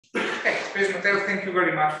Okay, please, Matteo, thank you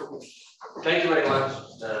very much for this. Thank you very much,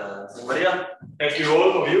 Maria. Thank you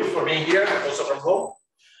all of you for being here, also from home.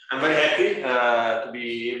 I'm very happy to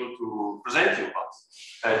be able to present you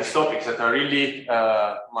about these topics that are really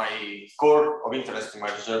my core of interest in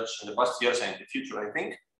my research in the past years and in the future, I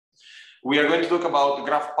think. We are going to talk about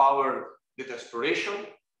graph-powered data exploration.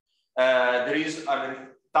 There is an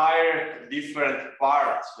entire different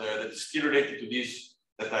part that is still related to this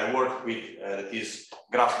that I work with, that is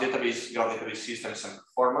graph database systems and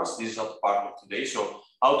performance. This is not part of today. So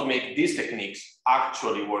how to make these techniques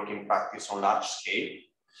actually work in practice on large scale.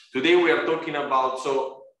 Today we are talking about,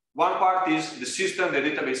 so one part is the system, the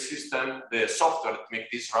database system, the software that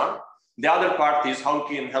make this run. The other part is how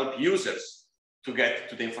we can help users to get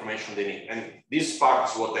to the information they need. And this part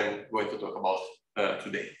is what I'm going to talk about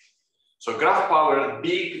today. So graph-powered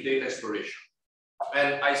big data exploration.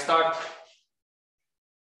 And I start,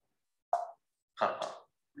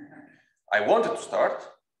 I wanted to start.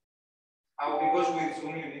 Because with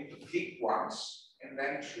Zoom you need to click once and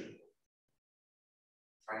then shoot.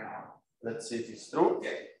 Try now. Let's see if it's true.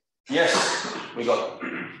 Yeah. Yes, we got it.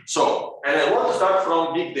 So, and I want to start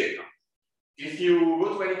from big data. If you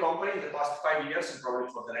go to any company in the past 5 years and probably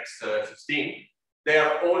for the next 15, they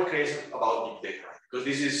are all crazy about big data, because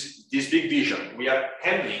this is this big vision. We are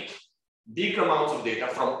handling big amounts of data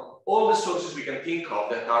from all the sources we can think of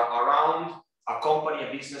that are around a company,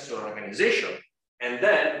 a business, or an organization. And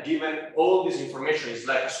then, given all this information is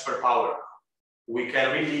like a superpower, we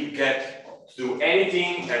can really get to do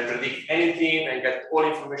anything and predict anything and get all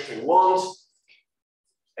information we want.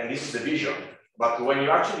 And this is the vision. But when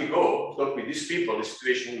you actually go talk with these people, the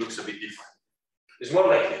situation looks a bit different. It's more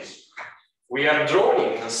like this. We are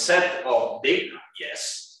drawing a set of data,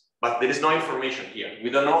 yes, but there is no information here. We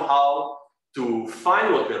don't know how to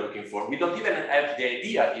find what we are looking for. We don't even have the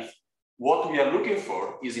idea if what we are looking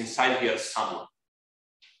for is inside here somewhere.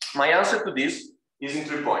 My answer to this is in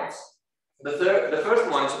 3 points. The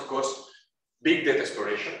first one is, of course, big data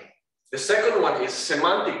exploration. The second one is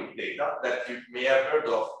semantic data that you may have heard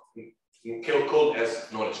of, called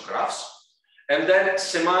as knowledge graphs. And then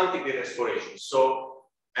semantic data exploration. So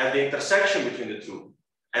at the intersection between the two.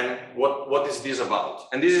 And what is this about?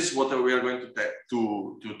 And this is what we are going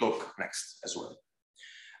to talk next as well.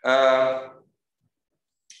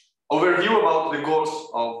 Overview about the goals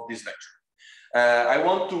of this lecture. I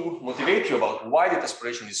want to motivate you about why data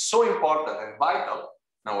exploration is so important and vital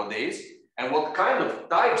nowadays, and what kind of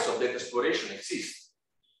types of data exploration exist,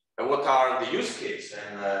 and what are the use cases,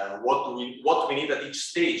 and what we need at each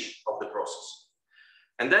stage of the process.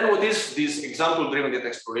 And then what is this example-driven data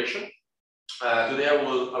exploration? Today I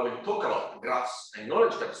will talk about graphs and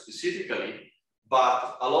knowledge graphs specifically,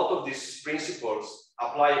 but a lot of these principles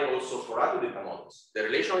apply also for other data models, the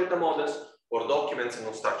relational data models, or documents and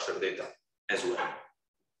unstructured data as well.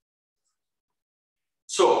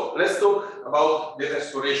 So let's talk about data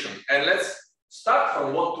exploration, and let's start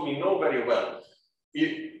from what we know very well.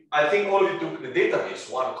 I think all of you took the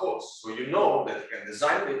database one course, so you know that you can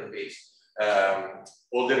design a database,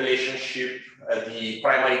 all the relationship, the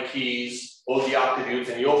primary keys, all the attributes,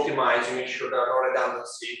 and you optimize, you make sure there are no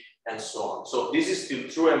redundancy, and so on. So this is still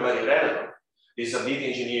true and very relevant. This is a data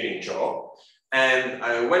engineering job.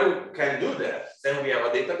 And when we can do that, then we have a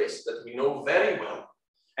database that we know very well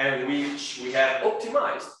and which we have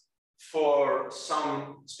optimized for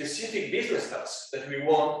some specific business tasks that we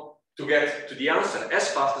want to get to the answer as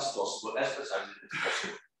fast as possible, as precisely as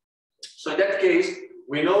possible. So in that case,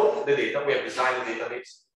 we know the data, we have designed the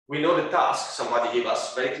database, we know the task, somebody gave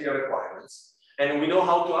us very clear requirements, and we know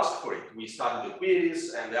how to ask for it. We started the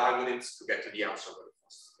queries and the algorithms to get to the answer very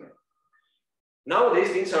fast. Nowadays,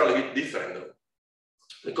 things are a little bit different though.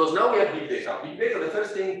 Because now we have big data. Big data, the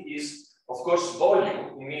first thing is, of course,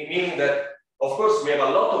 volume, meaning that, of course, we have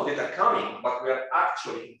a lot of data coming, but we are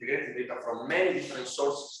actually integrating data from many different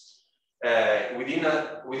sources. Within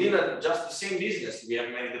just the same business, we have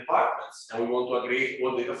many departments, and we want to aggregate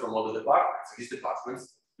all data from all the departments. These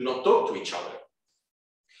departments do not talk to each other.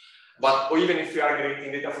 Or even if we are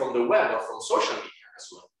aggregating data from the web or from social media as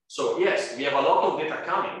well. So yes, we have a lot of data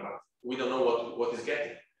coming, but we don't know what is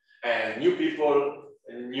getting. And new people,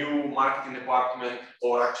 a new marketing department,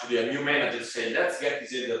 or actually a new manager say, let's get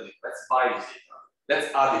this data, let's buy this data,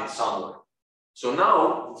 let's add it somewhere. So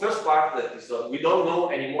now, the first part that is that we don't know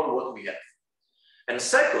anymore what we have. And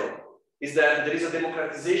second is that there is a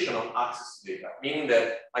democratization of access to data, meaning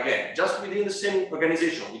that, again, just within the same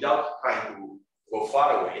organization, without trying to go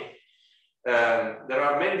far away, there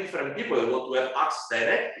are many different people that want to have access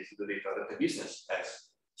directly to the data that the business has.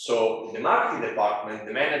 So the marketing department,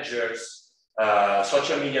 the managers,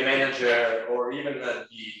 social media manager, or even the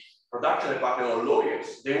production department or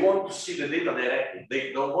lawyers, they want to see the data directly.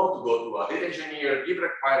 They don't want to go to a data engineer, give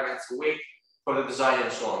requirements, wait for the design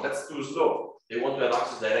and so on. That's too slow. They want to have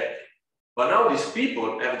access directly. But now these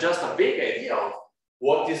people have just a vague idea of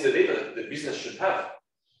what is the data that the business should have.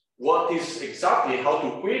 What is exactly how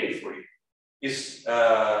to query for it is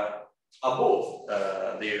above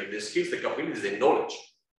the skills, the capabilities, the knowledge.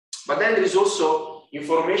 But then there is also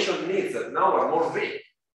information needs that now are more vague.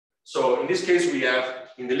 So in this case, we have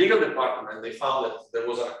in the legal department, they found that there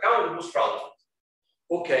was an account that was fraudulent.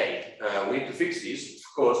 Okay, we need to fix this,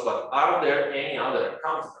 of course, but are there any other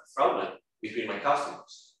accounts that are fraudulent between my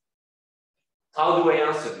customers? How do I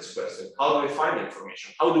answer this question? How do I find the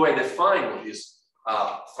information? How do I define what is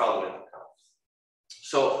a fraudulent account?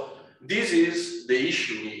 So this is the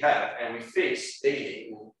issue we have and we face daily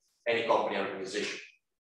in any company or organization.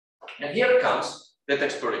 And here comes data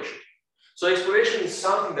exploration. So exploration is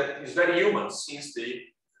something that is very human since the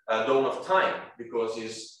dawn of time, because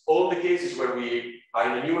it's all the cases where we are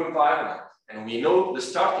in a new environment and we know the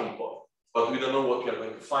starting point, but we don't know what we are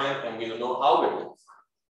going to find and we don't know how we're going to find.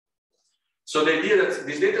 So the idea that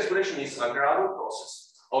this data exploration is a gradual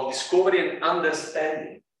process of discovery and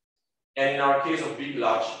understanding, and in our case of big,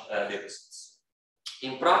 large data sets.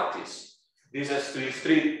 In practice, this has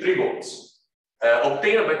three goals.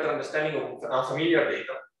 Obtain a better understanding of unfamiliar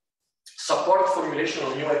data, support formulation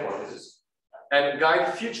of new hypotheses, and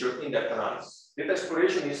guide future in-depth analysis. Data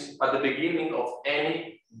exploration is at the beginning of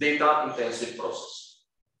any data-intensive process.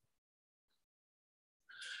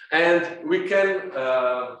 And we can,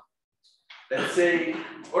 let's say,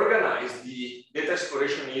 organize the data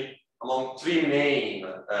exploration need among three main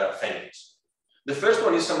families. The first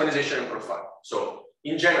one is summarization and profile. So,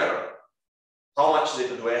 in general, how much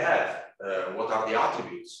data do I have? What are the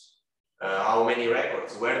attributes? How many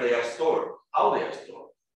records? Where they are stored? How they are stored?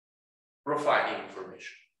 Profiling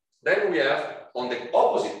information. Then we have, on the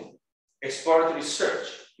opposite, exploratory search,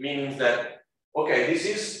 meaning that, okay, this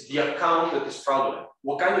is the account that is fraudulent.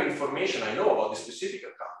 What kind of information I know about the specific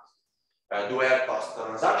account? Do I have past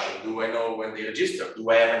transaction? Do I know when they registered? Do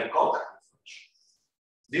I have any contact information?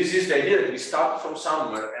 This is the idea that we start from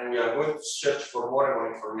somewhere and we are going to search for more and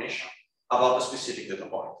more information about a specific data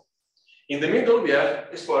point. In the middle, we have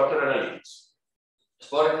exploratory analytics.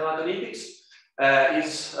 Exploratory analytics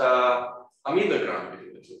is a middle ground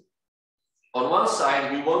between the two. On one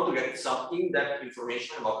side, we want to get some in-depth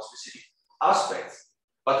information about a specific aspects,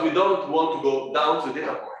 but we don't want to go down to the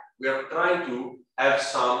data point. We are trying to have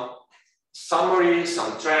some summary,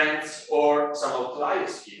 some trends, or some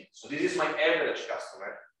outliers here. So this is my average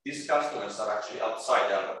customer. These customers are actually outside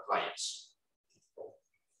the other clients.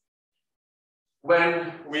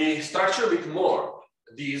 When we structure a bit more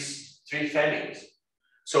these three families,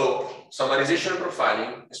 so summarization and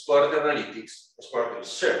profiling, exploratory analytics, exploratory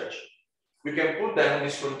search, we can put them in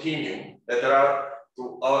this continuum that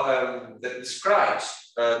that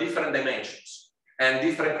describes different dimensions and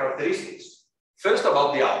different characteristics. First,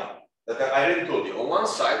 about the output that I already told you. On one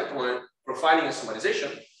side, profiling and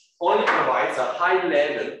summarization only provides a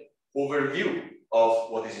high-level overview of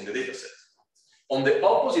what is in the dataset. On the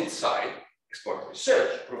opposite side, exploratory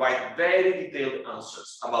search provides very detailed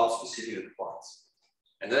answers about specific data points.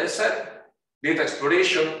 And as I said, data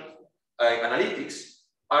exploration analytics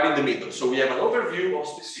are in the middle. So we have an overview of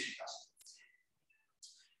specific aspects.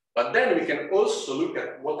 But then we can also look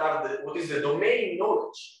at what is the domain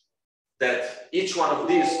knowledge that each one of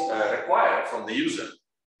these require from the user.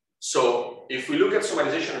 So if we look at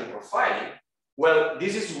summarization and profiling, well,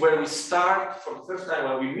 this is where we start for the first time,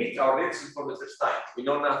 when we meet our data for the first time. We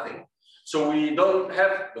know nothing. So we don't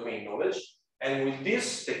have domain knowledge. And with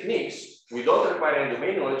these techniques, we don't require any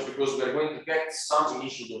domain knowledge because we are going to get some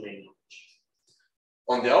initial domain knowledge.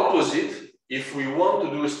 On the opposite, if we want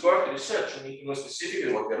to do exploratory research, we need to know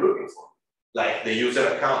specifically what we're looking for, like the user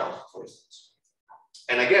account, for instance.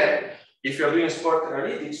 And again, if you're doing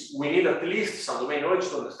exploratory analytics, we need at least some domain knowledge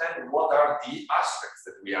to understand what are the aspects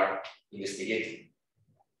that we are investigating.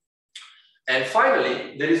 And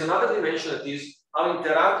finally, there is another dimension that is how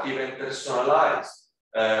interactive and personalized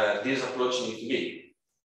this approach needs to be.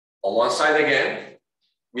 On one side, again,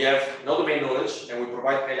 we have no domain knowledge and we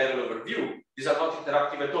provide high-level overview. These are not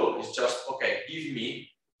interactive at all. It's just, okay, give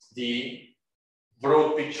me the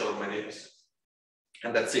broad picture of my data set.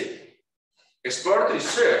 And that's it. Exploratory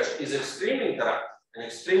search is extremely interactive and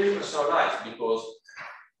extremely personalized because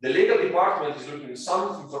the legal department is looking at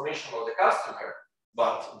some information about the customer,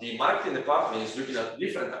 but the marketing department is looking at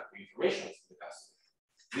different type of information from the customer.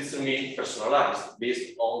 This will be personalized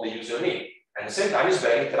based on the user need. And at the same time, it's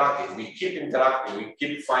very interactive. We keep interacting, we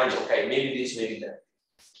keep finding, okay, maybe this, maybe that.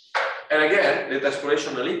 And again, data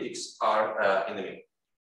exploration analytics are in the middle.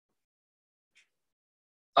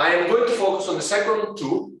 I am going to focus on the second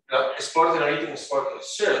two, exploratory analytics and exploratory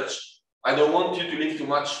research. I don't want you to leave too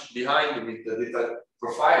much behind with the data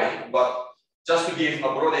profiling, but just to give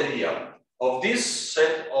a broad idea of this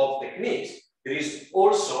set of techniques, there is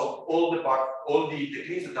also all the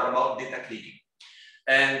techniques that are about data cleaning.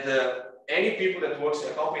 And any people that works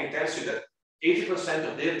in a company tells you that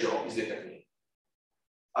 80% of their job is data cleaning.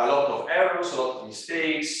 A lot of errors, a lot of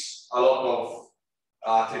mistakes, a lot of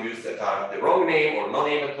attributes that are the wrong name or no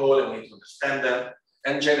name at all, and we need to understand them,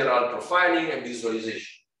 and general profiling and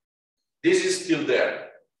visualization. This is still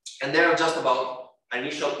there, and they are just about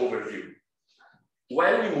initial overview.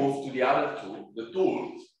 When we move to the other two, the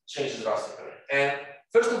tool changes drastically. And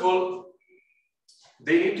first of all,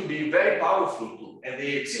 they need to be very powerful too, and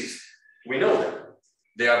they exist. We know them.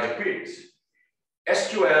 They are the queries.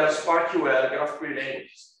 SQL, SparkQL, graph query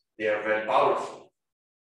languages. They are very powerful,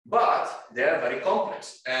 but they are very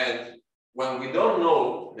complex. And when we don't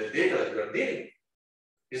know the data that we are dealing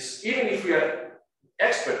with, even if we are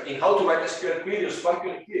expert in how to write SQL queries or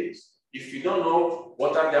SparkQL queries, if we don't know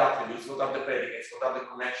what are the attributes, what are the predicates, what are the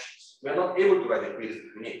connections, we are not able to write the queries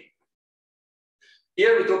that we need.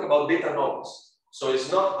 Here we talk about data novice. So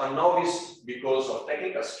it's not a novice because of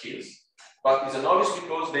technical skills, but it's a novice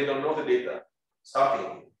because they don't know the data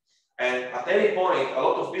starting. And at any point, a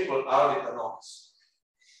lot of people are data novice.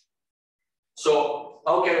 So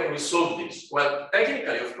how can we solve this? Well,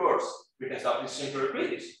 technically, of course, we can start with simpler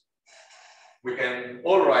queries. We can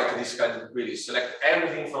all write these kinds of queries, select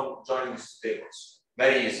everything from joining these tables.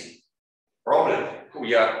 Very easy. Problem,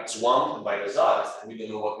 we are swamped by results and we don't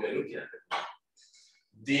know what we are looking at.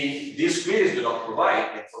 These queries do not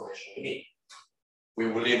provide the information we need.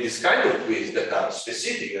 We will need this kind of queries that are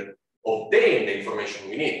specific and obtain the information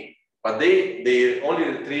we need. But they only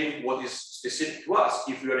retrieve what is specific to us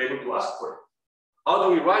if we are able to ask for it. How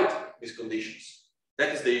do we write these conditions?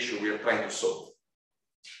 That is the issue we are trying to solve.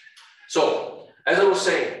 So, as I was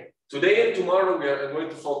saying, today and tomorrow we are going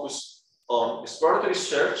to focus on exploratory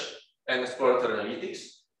research and exploratory analytics.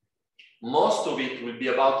 Most of it will be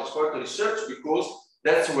about exploratory research because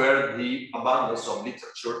that's where the abundance of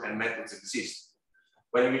literature and methods exist.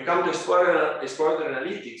 When we come to exploratory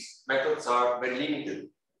analytics, methods are very limited.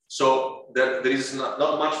 So there is not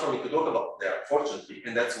much for me to talk about there, unfortunately,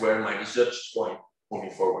 and that's where my research is going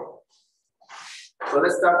moving forward. So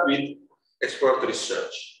let's start with exploratory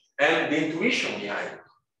research and the intuition behind it.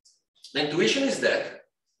 The intuition is that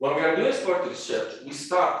when we are doing exploratory research, we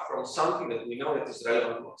start from something that we know that is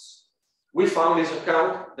relevant to us. We found this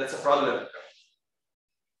account, that's a fraudulent account.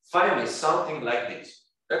 Find me something like this.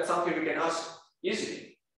 That's something we can ask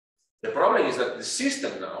easily. The problem is that the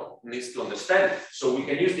system now needs to understand it. So we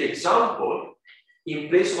can use the example in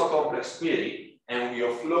place of a complex query, and we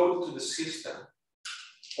offload to the system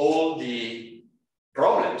all the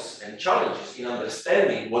problems and challenges in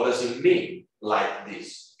understanding what does it mean like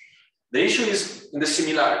this. The issue is in the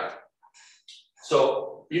similarity.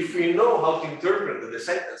 So if we know how to interpret the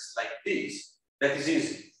sentence like this, that is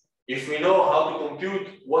easy. If we know how to compute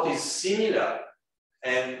what is similar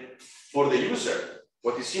and for the user,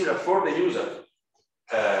 what is similar for the user,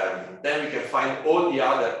 then we can find all the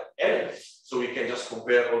other elements. So we can just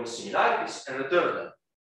compare all the similarities and return them.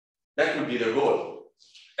 That would be the goal.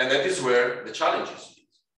 And that is where the challenge is.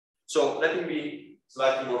 So let me be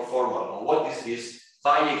slightly more formal on what is this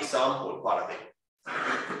by example paradigm.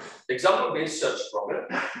 Example-based search problem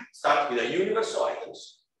starts with a universe of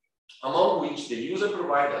items, among which the user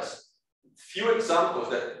provides us few examples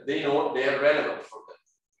that they know they are relevant for them.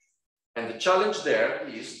 And the challenge there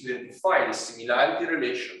is to identify the similarity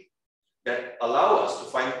relation that allow us to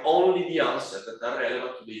find only the answers that are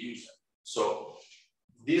relevant to the user. So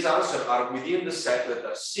these answers are within the set that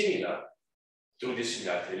are similar to the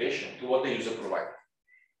similarity relation to what the user provides.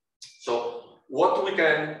 So what we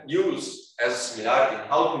can use as similarity and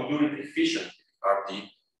how to do it efficiently are the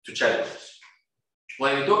two challenges.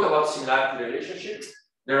 When we talk about similarity relationship,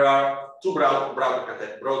 there are two broad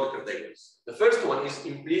categories. The first one is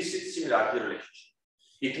implicit similarity relationship.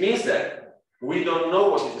 It means that we don't know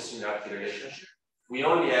what is the similarity relationship. We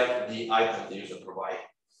only have the item the user provides.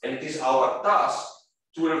 And it is our task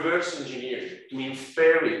to reverse engineer it, to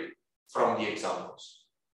infer it from the examples.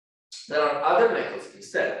 There are other methods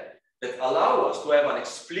instead that allow us to have an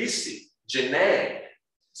explicit, generic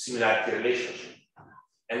similarity relationship.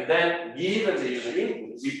 And then, given the user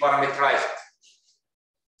input, we parameterize it.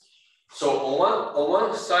 So on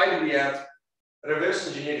one side, we have reverse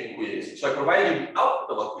engineering queries. So I provide you the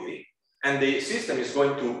output of a query, and the system is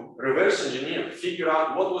going to reverse engineer, figure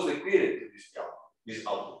out what was the query to this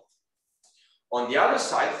output. On the other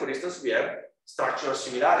side, for instance, we have structural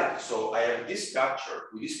similarity. So I have this structure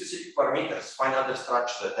with these specific parameters, find other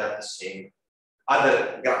structures that have the same,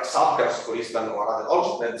 other subgraphs, for instance, or other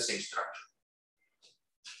objects that have the same structure.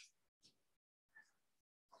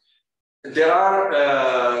 There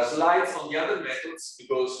are slides on the other methods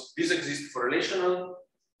because these exist for relational,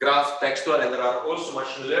 graph, textual, and there are also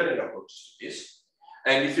machine learning approaches to this.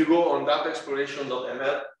 And if you go on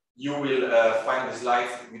dataexploration.ml, you will find the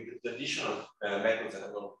slides with the additional methods that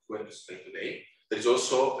I'm not going to explain today. There is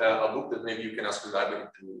also a book that maybe you can ask the library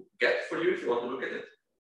to get for you if you want to look at it.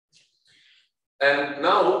 And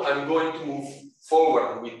now I'm going to move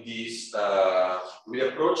forward with this with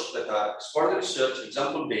approach that are expert research,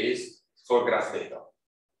 example-based for graph data.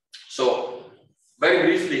 So very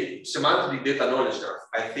briefly, semantic data knowledge graph.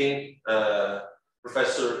 I think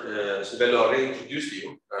Professor Sibello already introduced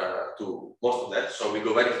you to most of that, so we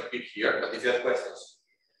go very quick here, but if you have questions,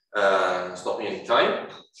 stop me anytime.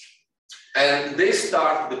 And they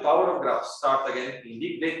start, the power of graphs start again in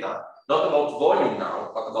big data, not about volume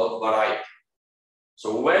now, but about variety.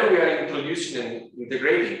 So when we are introducing and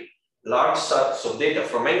integrating large sets of data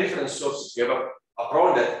from many different sources, we have a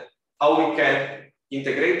problem that how we can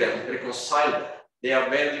integrate them, reconcile them. They are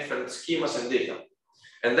very different schemas and data.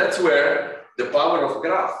 And that's where the power of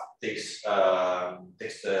graph takes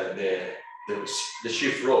the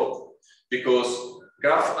chief role, because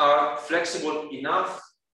graphs are flexible enough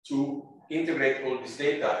to integrate all this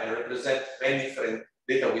data and represent many different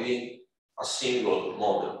data within a single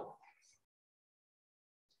model.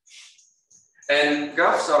 And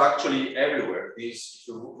graphs are actually everywhere. If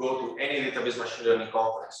you go to any database machine learning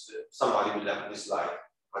conference, somebody will have this slide,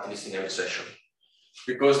 at least in every session,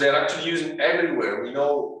 because they're actually using everywhere. We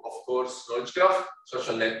know, of course, knowledge graph,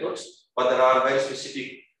 social networks, but there are very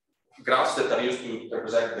specific graphs that are used to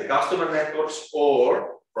represent the customer networks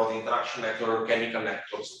or protein interaction network or chemical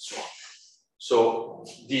networks and so on. So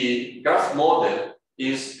the graph model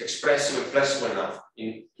is expressive and flexible enough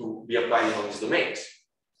to be applied in all these domains.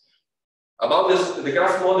 About this, the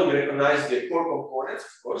graph model, we recognize the core components,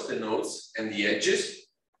 of course, the nodes and the edges.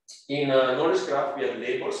 In a knowledge graph, we have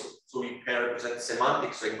labels, so we can represent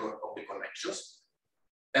semantics of the connections.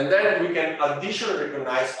 And then we can additionally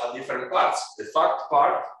recognize different parts, the fact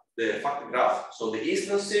part, the fact graph, so the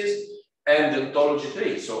instances, and the ontology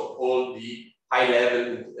tree, so all the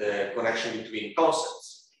high-level connection between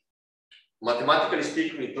concepts. Mathematically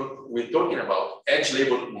speaking, we're talking about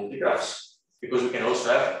edge-labeled multigraphs, because we can also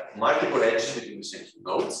have multiple edges between the same two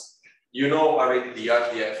nodes. You know already the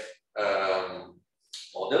RDF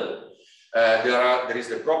model. There is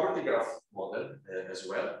the property graph model as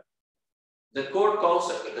well. The core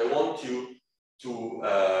concept that I want you to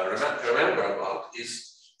remember about is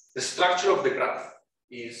the structure of the graph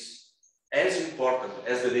is as important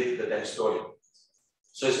as the data that I'm storing.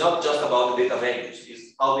 So it's not just about the data values,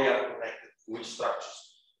 it's how they are connected to which structures,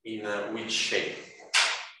 in which shape.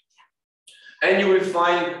 And you will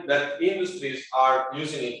find that industries are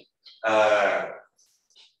using it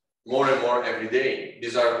more and more every day.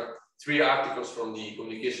 These are 3 articles from the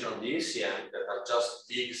communication of the ACM that are just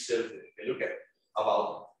big survey you look at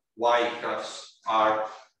about why graphs have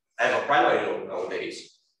a primary role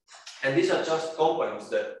nowadays. And these are just companies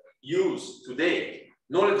that use today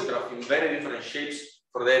knowledge graph in very different shapes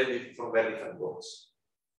for very different goals.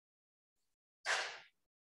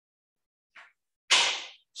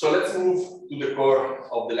 So let's move to the core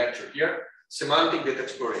of the lecture here, semantic data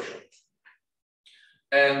exploration.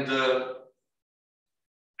 And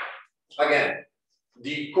again,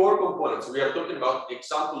 the core components, we are talking about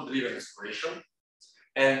example-driven exploration.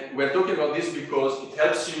 And we're talking about this because it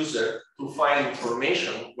helps users to find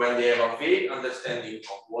information when they have a vague understanding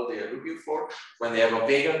of what they are looking for, when they have a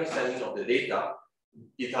vague understanding of the data.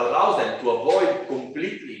 It allows them to avoid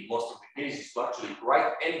completely, most of the cases, to actually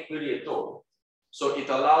write any query at all. So it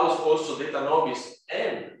allows also data novice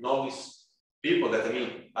and novice people that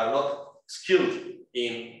are not skilled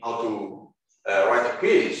in how to write the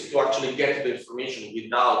queries to actually get the information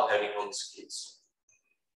without having all the skills.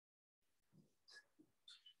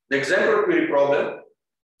 The exemplar query problem,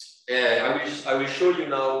 I will show you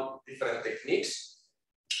now different techniques,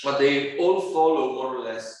 but they all follow more or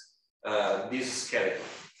less this skeleton.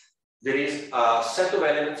 There is a set of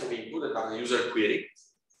elements of input that are the user query,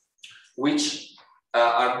 which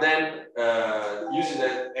are then used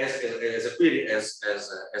as a query as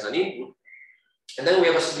an input. And then we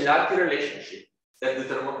have a similarity relationship that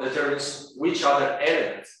determines which other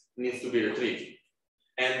element needs to be retrieved.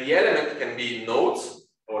 And the element can be nodes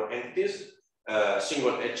or entities,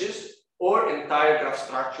 single edges, or entire graph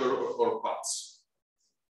structure or paths.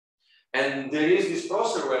 And there is this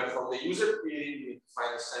process where from the user query, we need to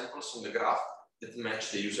find the samples in the graph that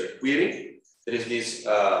match the user query. There is this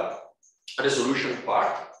resolution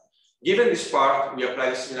part. Given this part, we apply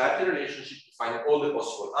the similarity relationship to find all the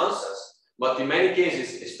possible answers. But in many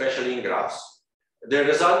cases, especially in graphs, the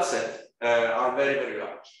result set are very, very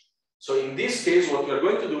large. So in this case, what we are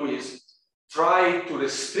going to do is try to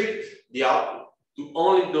restrict the output to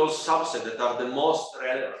only those subsets that are the most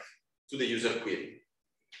relevant to the user query.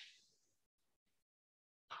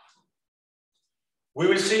 We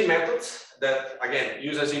will see methods that, again,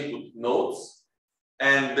 use as input nodes,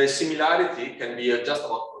 and the similarity can be just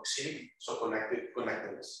about proximity, so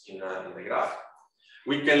connectedness in the graph.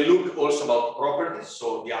 We can look also about properties,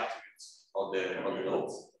 so the attributes of the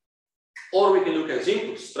nodes. Or we can look at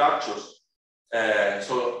input structures,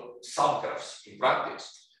 so subgraphs in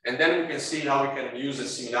practice. And then we can see how we can use a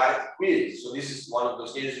similarity query. So this is one of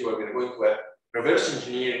those cases where we're going to have reverse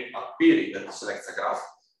engineering a query that selects a graph.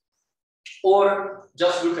 Or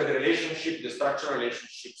just look at the relationship, the structural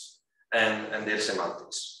relationships, and their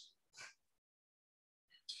semantics.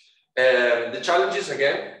 The challenges,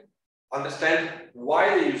 again, understand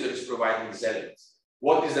why the user is providing these elements.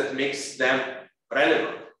 What is that makes them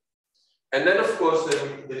relevant? And then, of course,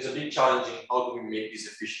 there is a big challenge in how do we make this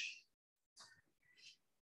efficient.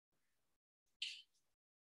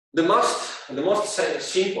 The most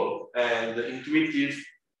simple and intuitive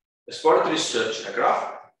exploratory search in a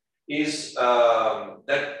graph is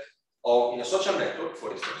that in a social network,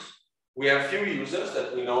 for instance, we have few users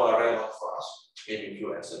that we know are relevant for us, maybe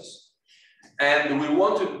influencers, and we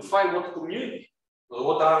want to find what community,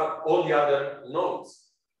 what are all the other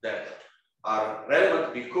nodes that are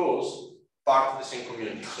relevant because part of the same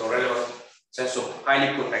community, so relevant sense of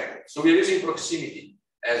highly connected. So we're using proximity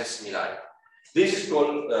as a similarity. This is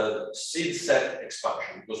called seed set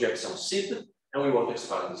expansion because we have some seed and we want to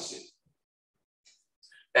expand the seed.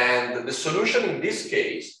 And the solution in this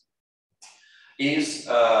case is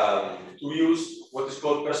to use what is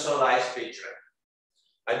called personalized page rank.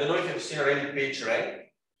 I don't know if you've seen already page rank,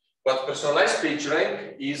 but personalized page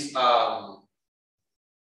rank is a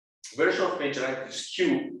version of page rank is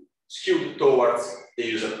skewed towards the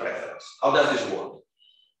user preference. How does this work?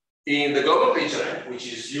 In the global page rank, which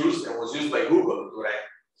is used and was used by Google to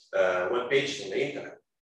rank web pages on the internet,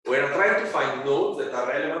 we are trying to find nodes that are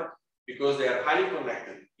relevant because they are highly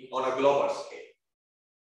connected on a global scale.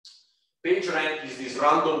 PageRank is this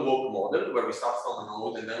random walk model where we start from a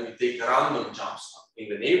node and then we take random jumps in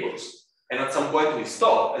the neighbors. And at some point we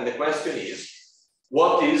stop. And the question is,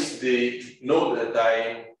 what is the node that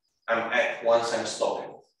I am at once I'm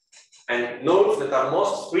stopping? And nodes that are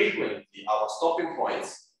most frequently our stopping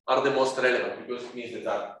points are the most relevant because it means that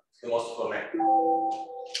are the most connected.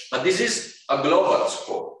 But this is a global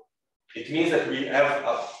score. It means that we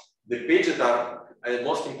have the pages that are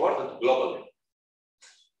most important globally.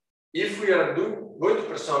 If we are going to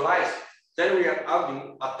personalize, then we are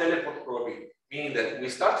adding a teleport probability, meaning that we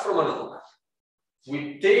start from a node,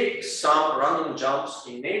 we take some random jumps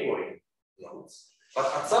in neighboring nodes, but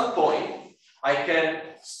at some point, I can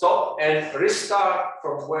stop and restart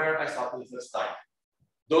from where I started the first time.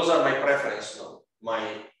 Those are my preference nodes,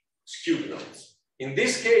 my skewed nodes. In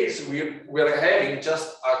this case, we are having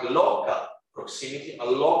just a local proximity, a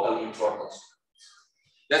local importance.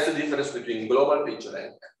 That's the difference between global PageRank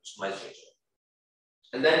and personalized PageRank.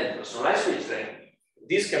 And then personalized PageRank,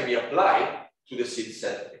 this can be applied to the seed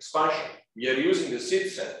set expansion. We are using the seed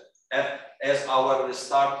set as our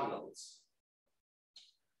restart nodes.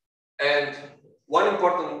 And one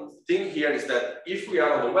important thing here is that if we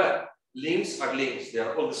are on the web, links are links, they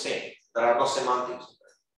are all the same. There are no semantics.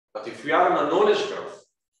 But if we are on a knowledge graph,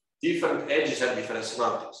 different edges have different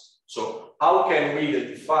semantics. So how can we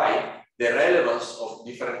identify the relevance of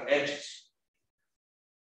different edges?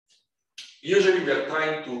 Usually we are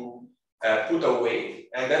trying to put a weight,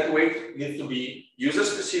 and that weight needs to be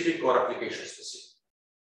user-specific or application-specific.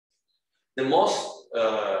 The most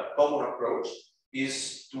common approach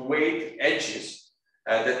is to weight edges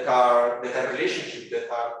that are relationships that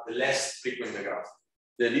are the less frequent in the graph,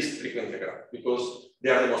 the least frequent in the graph, because they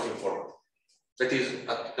are the most informative. That is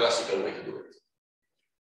a classical way to do it.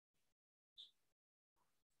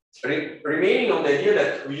 Remaining on the idea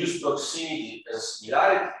that we use proximity as a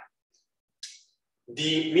similarity,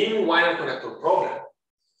 the min-winer connector problem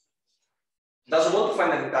doesn't want to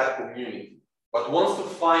find an entire community, but wants to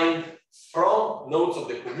find from nodes of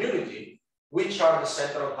the community which are the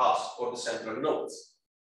central hubs or the central nodes.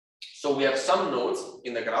 So we have some nodes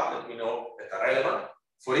in the graph that we know that are relevant.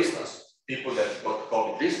 For instance, people that got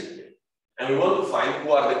COVID recently, and we want to find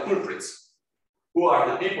who are the culprits. who are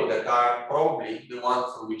the people that are probably the one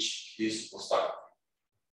for which this was started.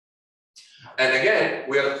 And again,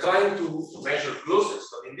 we are trying to measure closest.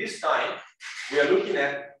 So in this time, we are looking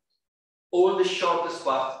at all the shortest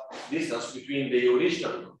path distance between the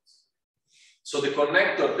original nodes. So the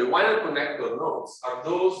connector, the wire connector nodes are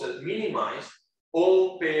those that minimize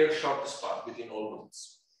all pair shortest path between all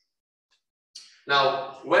nodes.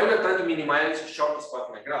 Now, when we're trying to minimize shortest path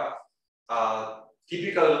in a graph,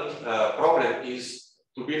 typical problem is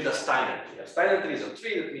to build a Steiner tree. A Steiner tree is a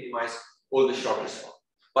tree that minimizes all the shortest path.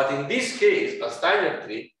 But in this case, a Steiner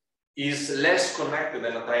tree is less connected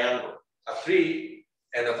than a triangle. A tree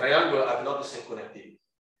and a triangle have not the same connectivity.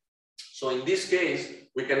 So in this case,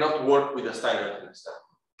 we cannot work with a Steiner tree instead.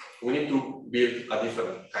 We need to build a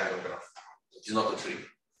different kind of graph. It is not a tree.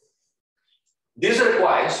 This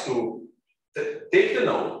requires to take the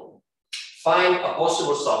node, find a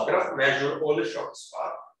possible subgraph, measure all the shortest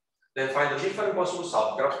path, then find a different possible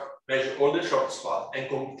subgraph, measure all the shortest path, and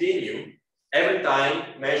continue every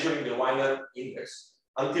time measuring the Wiener index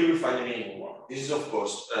until we find the minimum one. This is, of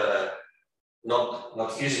course,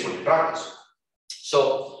 not feasible in practice.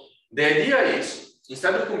 So the idea is,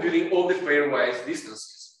 instead of computing all the pairwise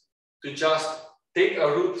distances, to just take a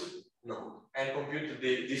root node and compute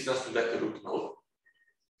the distance to that root node.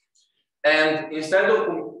 And instead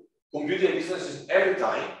of computing distances every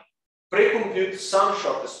time, pre-compute some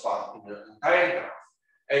shortest path in the entire graph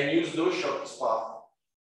and use those shortest paths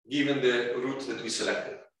given the route that we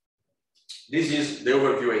selected. This is the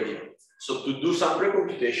overview idea. So to do some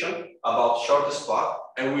pre-computation about shortest path,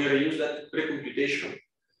 and we reuse that pre-computation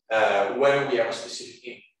when we have a specific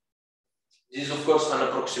in. This is of course an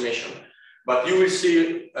approximation, but you will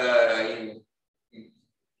see in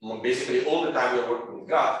basically all the time we are working with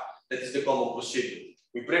graph, that is the common procedure.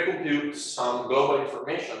 We pre-compute some global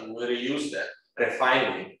information, we reuse that,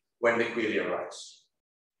 refine it when the query arrives.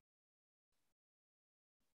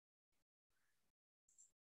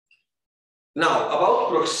 Now, about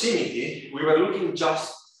proximity, we were looking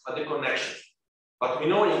just at the connection. But we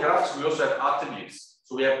know in graphs we also have attributes.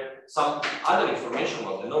 So we have some other information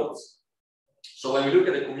about the nodes. So when we look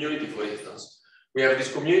at the community, for instance, we have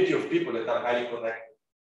this community of people that are highly connected.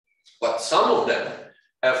 But some of them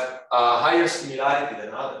have a higher similarity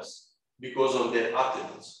than others because of their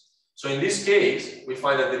attributes. So in this case, we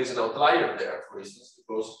find that there is an outlier there, for instance,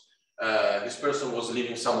 because this person was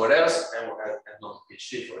living somewhere else and had not a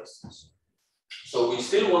PhD, for instance. So we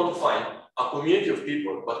still want to find a community of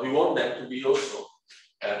people, but we want them to be also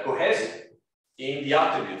cohesive in the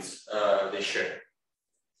attributes they share.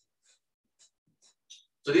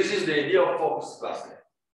 So this is the idea of focused clustering.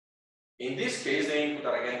 In this case, the input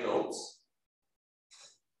are again nodes,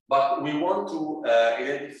 but we want to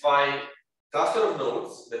identify cluster of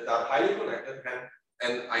nodes that are highly connected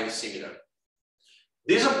and highly similar.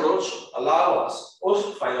 This approach allows us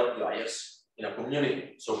also to find outliers in a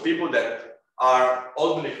community. So people that are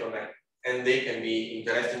oddly connected and they can be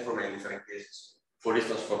interesting for many different cases. For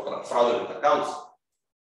instance, for fraudulent accounts.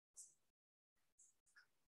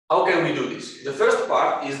 How can we do this? The first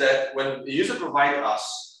part is that when the user provides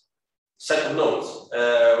us set of nodes,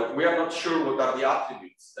 we are not sure what are the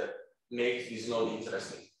attributes that make this node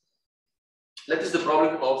interesting. That is the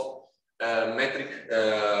problem of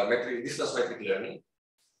distance metric learning.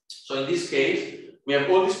 So in this case, we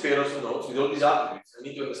have all these pairs of nodes with all these attributes. We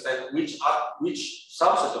need to understand which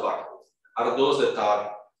subset of attributes are those that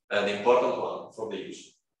are the important one for the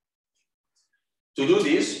user. To do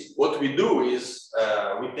this, what we do is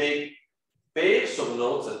we take pairs of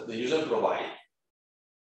nodes that the user provides,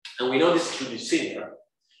 and we know this should be similar.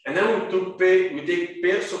 And then we take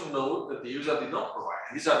pairs of nodes that the user did not provide.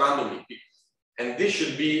 And these are randomly picked. And this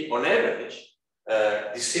should be, on average,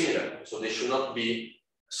 dissimilar. So they should not be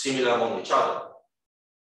similar among each other.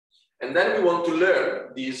 And then we want to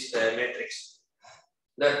learn these metrics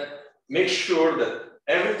that make sure that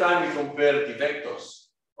every time we compare the vectors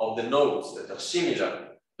of the nodes that are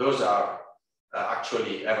similar, those are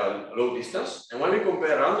actually have a low distance. And when we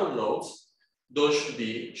compare random nodes, those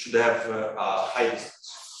should have a high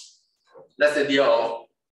distance. That's the idea of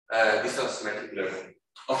distance metric learning.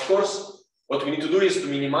 Of course, what we need to do is to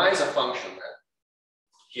minimize a function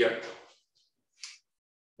here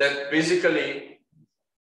that basically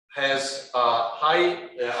has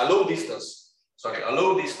a low distance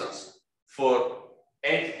for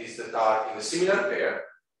entities that are in a similar pair,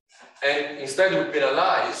 and instead we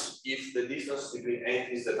penalize if the distance between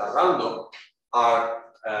entities that are random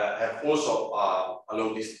have also a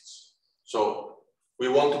low distance. So we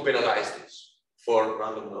want to penalize this for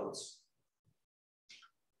random nodes.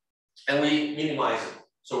 And we minimize it.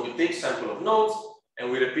 So we take sample of nodes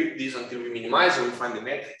and we repeat this until we minimize and we find the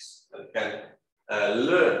metrics that can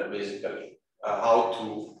learn basically how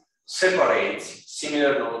to separate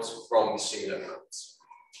similar nodes from dissimilar nodes.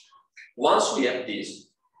 Once we have this,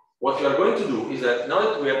 what we are going to do is that now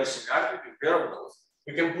that we have the similarity between pair of nodes,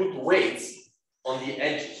 we can put weights on the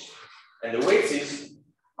edges. And the weights is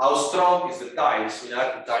how strong is the tie, the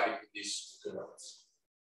similarity tie between these two nodes.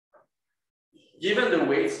 Given the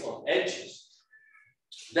weights on edges,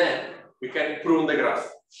 then we can prune the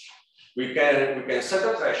graph. We can set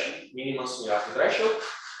a threshold, minimum similarity threshold,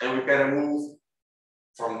 and we can remove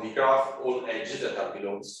from the graph all edges that are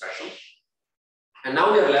below this threshold. And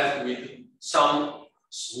now we are left with some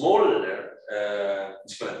smaller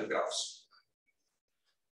disconnected graphs.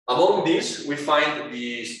 Among these, we find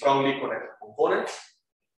the strongly connected components,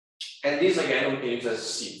 and these again we can use as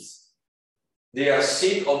seeds. They are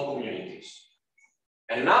seed of communities.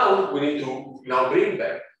 And now we need to bring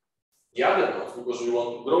back the other nodes because we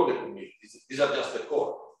want to grow the communities. These are just the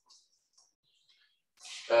core.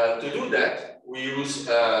 To do that, we use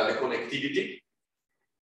the connectivity,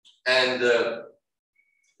 and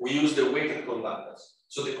we use the weighted conductors.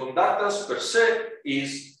 So the conductance per se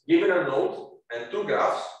is given a node and two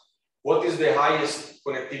graphs. What is the highest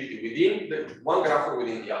connectivity within the one graph or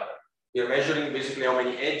within the other? We are measuring basically how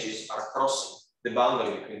many edges are crossing the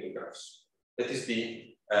boundary between the graphs. That is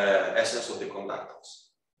the essence of the conductance.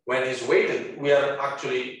 When it's weighted, we are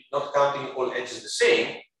actually not counting all edges the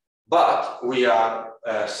same, but we are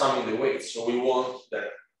summing the weights. So we want that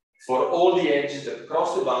for all the edges that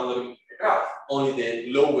cross the boundary of the graph, only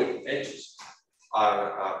the low weighted edges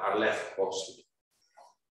are left possible.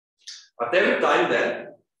 But every time then,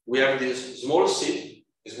 we have this small seed,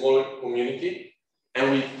 a small community,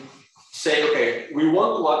 and we say, okay, we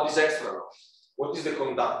want to add this extra node. What is the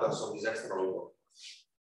conductance of this extra node?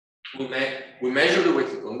 We measure the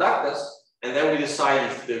weighted conductance, and then we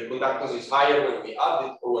decide if the conductance is higher when we add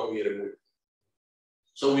it or when we remove it.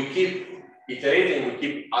 So we keep iterating, we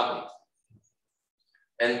keep adding.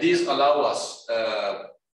 And this allows us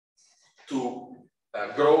to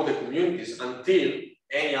grow the communities until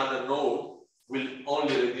any other node will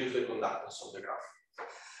only reduce the conductance of the graph.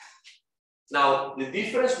 Now, the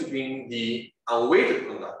difference between the unweighted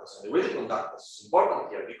conductors and the weighted conductors is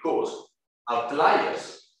important here because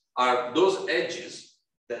outliers are those edges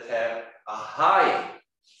that have a high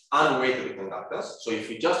unweighted conductance. So if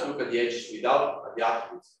you just look at the edges without the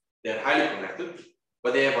attributes, they are highly connected,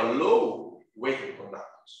 but they have a low weighted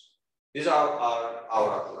conductance. These are our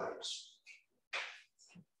outliers.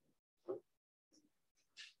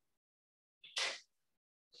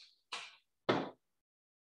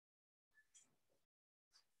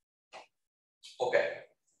 Okay.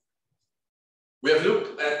 We have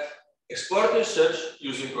looked at exploratory search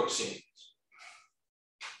using proximities.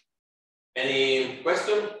 Any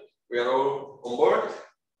question? We are all on board?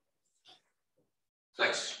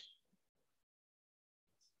 Nice.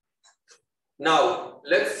 Now,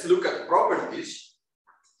 let's look at properties.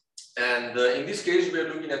 And in this case, we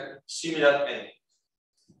are looking at similar entities.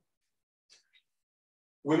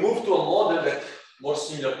 We move to a model that's more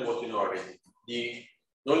similar to what you know already. The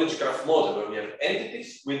knowledge graph model, where we have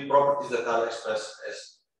entities with properties that are expressed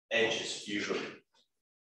as edges, usually.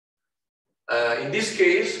 In this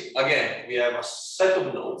case, again, we have a set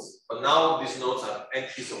of nodes, but now these nodes are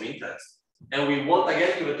entities of interest. And we want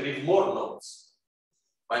again to retrieve more nodes.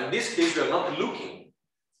 But in this case, we are not looking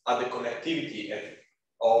at the connectivity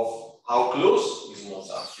of how close these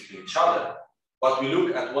nodes are to each other, but we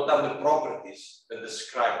look at what are the properties that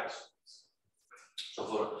describe this.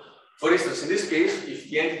 So for instance, in this case, if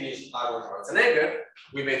the entity is Arnold Schwarzenegger,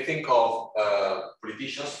 we may think of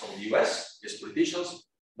politicians from the US, yes, politicians,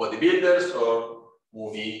 bodybuilders, or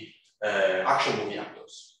action movie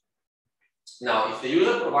actors. Now, if the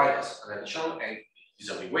user provides us an additional entity,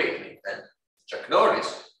 vis-a-vis weight, and Chuck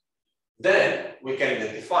Norris, then we can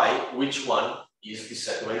identify which one is the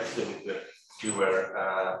set of entities that we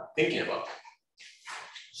were thinking about.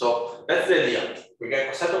 So that's the idea. We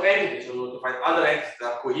get a set of entities, and we want to find other entities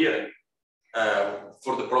that are coherent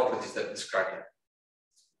for the properties that describe them.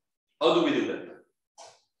 How do we do that?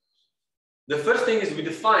 The first thing is we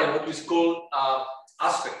define what is called an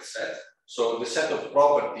aspect set. So the set of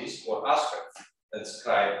properties or aspects that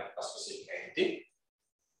describe a specific entity.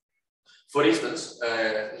 For instance,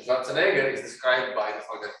 Schwarzenegger is described by the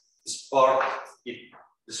fact that the sport he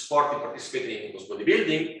participated in was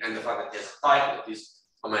bodybuilding, and the fact that he has a type that is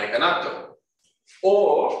American actor,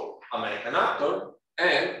 or American actor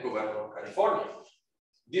and Governor of California.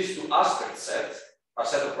 These two aspect sets are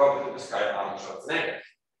set of properties to describe Arnold Schwarzenegger.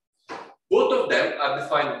 Both of them are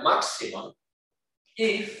defined maximum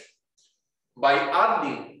if by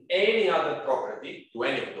adding any other property to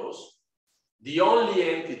any of those, the only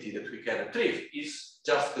entity that we can retrieve is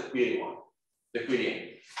just the query one, the query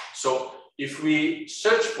entity. So if we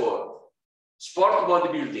search for sport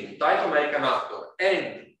bodybuilding, type American actor,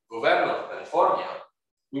 and governor of California,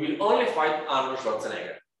 we will only find Arnold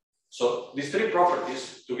Schwarzenegger. So these three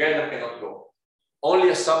properties together cannot go. Only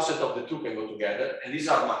a subset of the two can go together, and these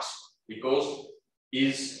are maximum, because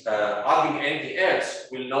adding anything else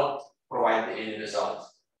will not provide any result.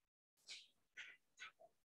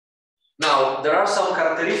 Now, there are some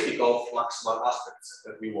characteristics of maximal aspects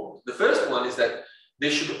that we want. The first one is that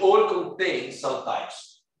they should all contain some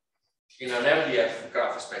types. In an RDF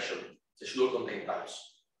graph especially, they should all contain types.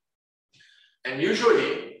 And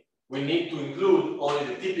usually, we need to include only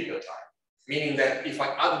the typical type, meaning that if I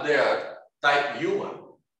add there type human,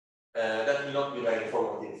 that will not be a very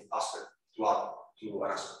informative aspect to add to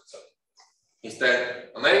an aspect. So instead,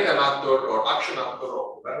 American actor or action actor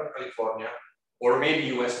or governor of California, or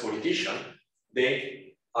maybe US politician,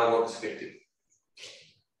 they are more descriptive.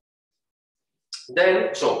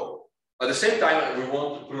 Then, so at the same time, we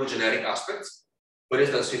want to prune generic aspects. For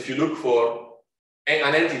instance, if you look for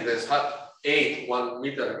an entity that's height 1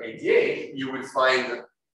 meter and 88, you will find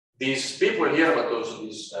these people here, but also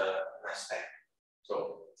this nice tank.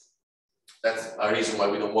 So that's a reason why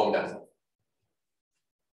we don't want that.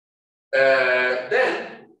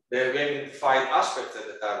 Then, the identified aspects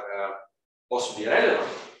that are possibly relevant,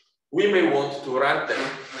 we may want to rank them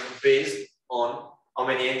based on how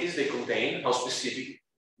many entities they contain, how specific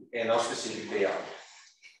they are.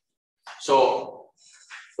 So,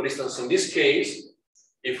 for instance, in this case,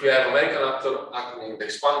 if we have American actor acting with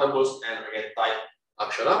expandables and again type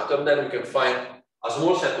action actor, then we can find a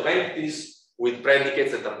small set of entities with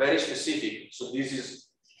predicates that are very specific. So this is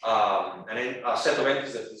a set of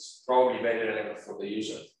entities that is probably very relevant for the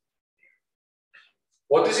user.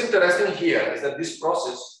 What is interesting here is that this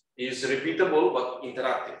process is repeatable but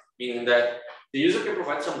interactive, meaning that the user can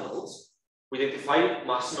provide some nodes, we identify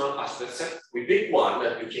maximal aspect set, we pick one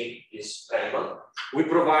that we think is relevant, we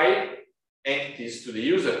provide entities to the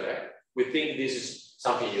user there, we think this is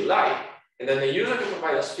something you like, and then the user can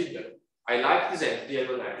provide us feedback. I like this entity, I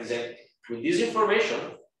don't like this entity. With this information,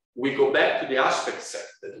 we go back to the aspect set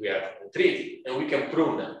that we have retrieved and we can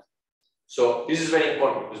prune them. So this is very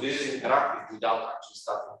important because this is interactive without actually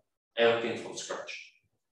starting everything from scratch,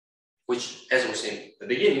 which, as I was saying at the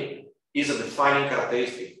beginning, is a defining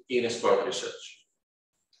characteristic in expert research.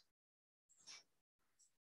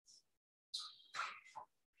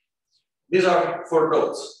 These are 4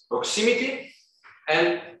 nodes: proximity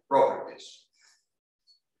and properties.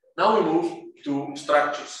 Now we move to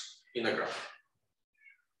structures in a graph.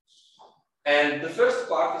 And the first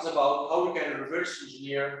part is about how we can reverse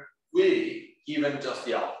engineer query given just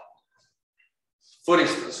the output. For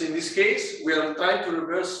instance, in this case, we are trying to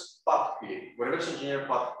reverse path query, reverse engineer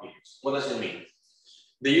path queries. What does it mean?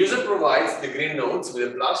 The user provides the green nodes with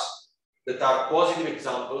a plus that are positive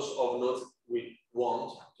examples of nodes we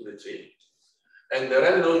want to retrieve, and the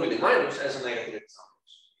red node with the minus as a negative example.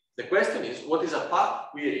 The question is, what is a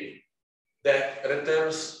path query that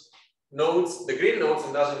returns nodes, the green nodes,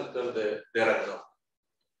 and doesn't return the red node?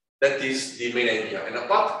 That is the main idea. And a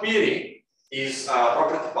path query is a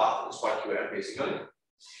property path in SparkQL, basically.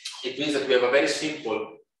 It means that we have a very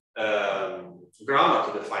simple grammar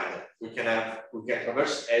to define that. We can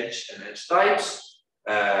traverse edge and edge types.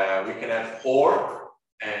 We can have OR,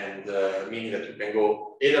 and meaning that we can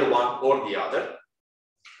go either one or the other.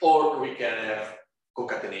 Or we can have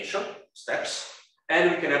concatenation steps,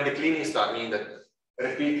 and we can have the cleaning star, meaning that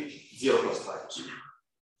repeat 0+ times.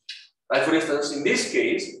 Like for instance, in this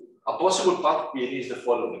case, a possible path query is the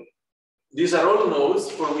following. These are all nodes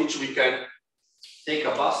for which we can take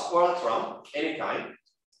a bus or a tram anytime,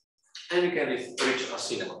 and we can reach a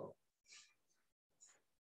cinema.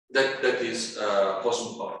 That is a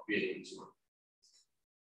possible path query.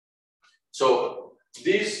 So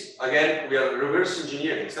this, again, we are reverse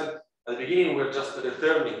engineering. Instead, at the beginning, we're just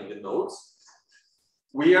returning the nodes.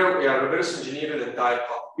 We are reverse engineering the entire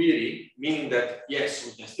path query, meaning that yes,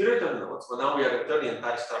 we can still return nodes, but now we are returning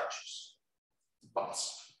entire structures,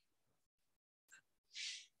 paths.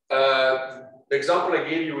 The example I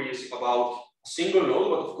gave you is about a single node,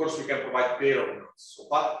 but of course we can provide pair of nodes. So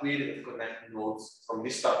path query that connect nodes from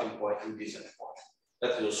this starting point to this end point.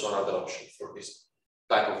 That is also another option for this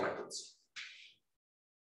type of methods.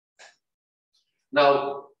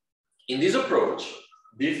 Now, in this approach,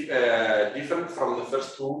 different from the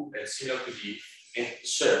first two and similar to the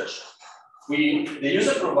search, the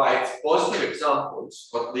user provides positive examples,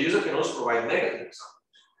 but the user can also provide negative examples.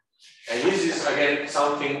 And this is again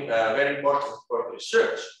something very important for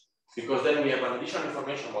research, because then we have additional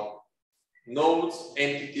information about nodes,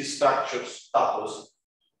 entities, structures, status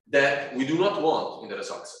that we do not want in the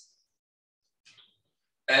result set.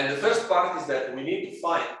 And the first part is that we need to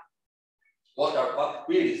find what are path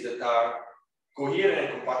queries that are coherent and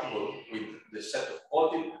compatible with the set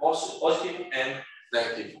of positive and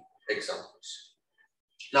negative examples.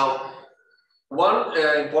 Now, one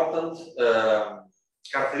important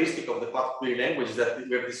characteristic of the path query language is that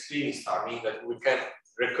we have this cleaning star, meaning that we can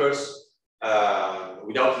recurse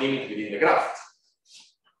without limit within the graph.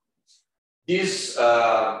 This is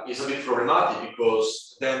a bit problematic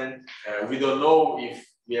because then we don't know if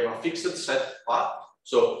we have a fixed set path.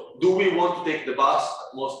 So do we want to take the bus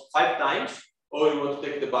at most 5 times, or we want to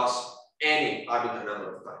take the bus any arbitrary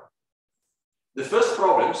number of times? The first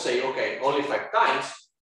problem, say, okay, only 5 times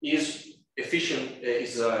is efficient,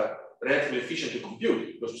 relatively efficient to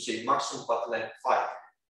compute, because we say maximum path length 5.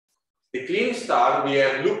 The clean star, we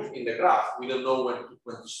have looped in the graph. We don't know when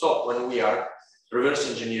to stop, when we are reverse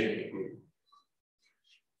engineering the group.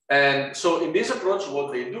 And so in this approach,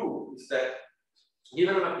 what they do is that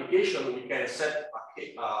given an application, we can set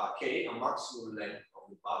a maximum length of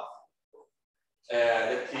the path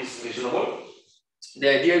that is reasonable. The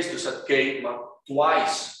idea is to set k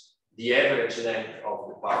twice the average length of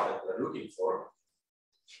the path that we're looking for.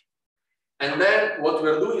 And then what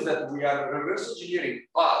we're doing is that we are reverse engineering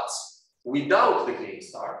paths without the clean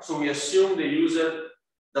star. So we assume the user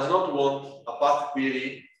does not want a path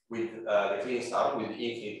query with the clean star, with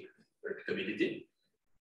infinite repeatability.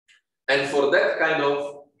 And for that kind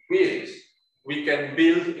of queries, we can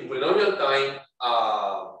build in polynomial time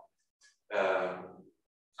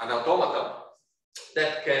an automata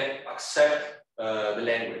that can accept the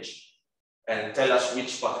language and tell us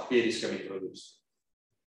which path queries can be produced.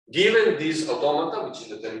 Given this automata, which is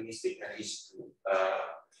deterministic and easy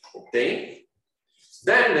to obtain,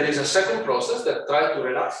 then there is a second process that tries to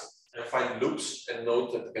relax it and find loops and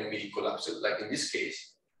nodes that can be collapsed, like in this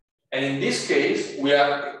case. And in this case, we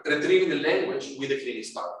are retrieving the language with a clean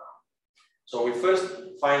star. So we first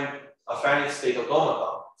find a finite state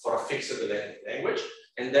automata for a fixed language,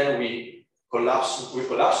 and then we collapse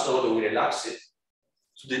node and we relax it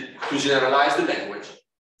to generalize the language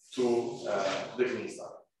to the clean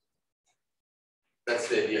star. That's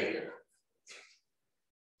the idea here.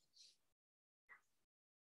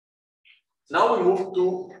 Now we move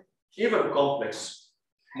to even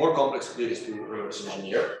more complex queries to reverse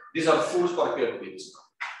engineer. These are full sparkle queries.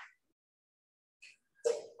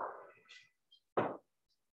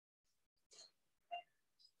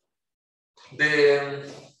 The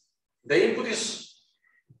input is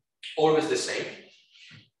always the same.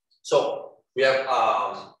 So we have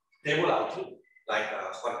table output, like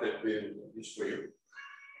a sparkle query used for you.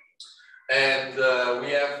 And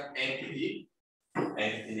we have entity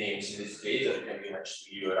names in this case that can be matched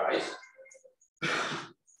to URIs.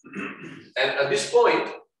 And at this point,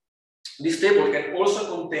 this table can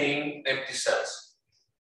also contain empty cells.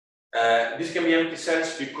 This can be empty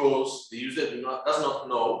cells because the user does not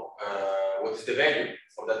know what is the value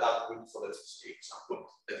for that output for that specific example.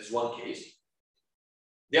 That is one case.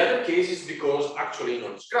 The other case is because actually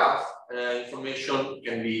in this graph, information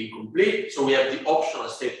can be complete. So we have the optional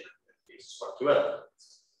statement that is SparkQL.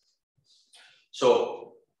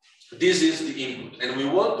 So this is the input, and we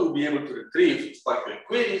want to be able to retrieve SparkQL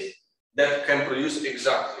queries that can produce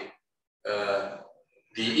exactly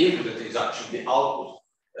the input that is actually the output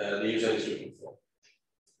the user is looking for.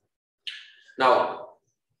 Now,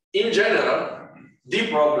 in general, the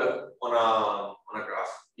problem on a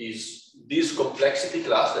graph is this complexity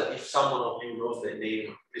class that if someone of you knows the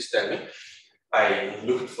name, please tell me. I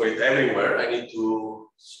looked for it everywhere. I need to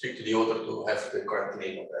speak to the author to have the correct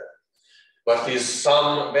name of that. But is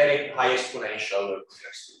some very high exponential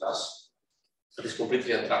complexity class. It is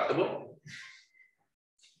completely untractable.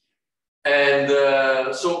 And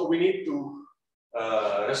so we need to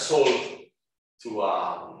resolve to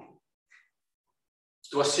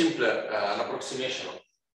a simpler approximation.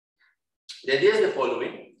 The idea is the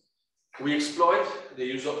following. We exploit the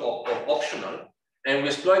use of optional, and we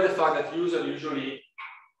exploit the fact that users usually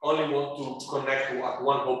only want to connect at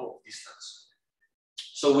one hop of distance.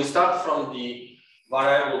 So we start from the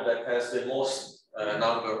variable that has the most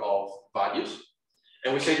number of values,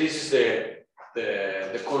 and we say this is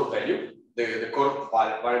the core value, the core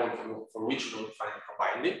variable for which we define a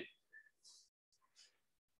binding.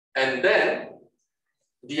 And then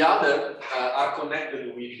the other are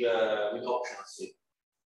connected with optional state.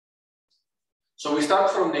 So we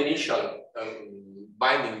start from the initial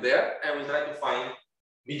binding there, and we try to find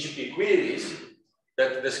BGP queries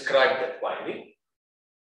that describe that binding.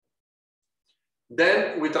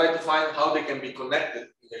 Then we try to find how they can be connected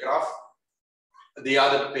in the graph, the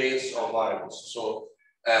other pairs of variables. So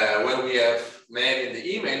when we have man in the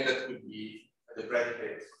email, that would be the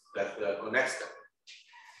predicate that connects them.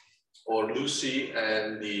 Or Lucy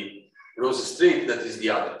and the Rose Street, that is the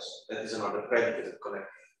others. That is another predicate that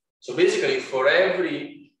connects. So basically, for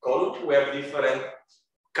every column, we have different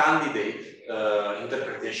candidate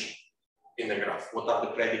interpretation in the graph. What are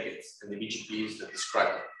the predicates and the BGPs that describe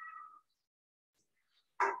them?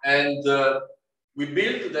 And we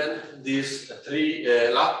build then these three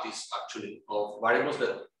lattice actually of variables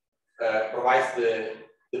that provides the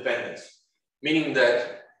dependence, meaning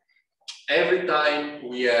that every time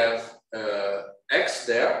we have x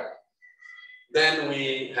there, then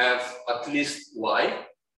we have at least y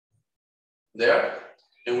there,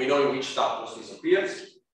 and we know in which status this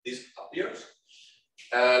appears.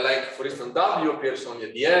 Like for instance, w appears only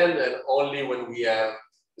at the end, and only when we have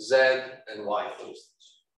z and y, for instance.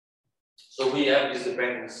 So we have this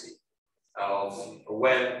dependency of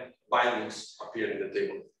when bindings appear in the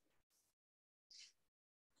table.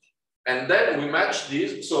 And then we match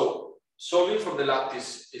these. So solving for the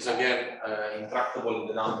lattice is again intractable in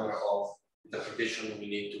the number of interpretations we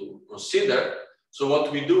need to consider. So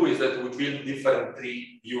what we do is that we build different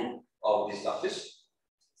tree view of this lattice,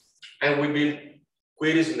 and we build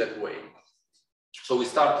queries in that way. So we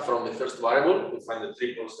start from the first variable, we find the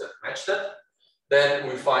triples that match that. Then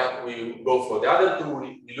we go for the other two,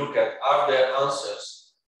 we look at are there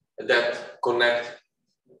answers that connect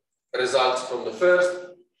results from the first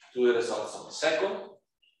to the results of the second.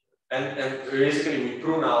 And basically we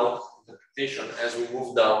prune out interpretation as we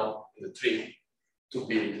move down in the tree to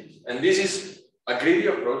build. And this is a greedy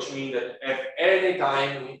approach, meaning that at any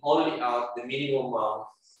time we only add the minimum amount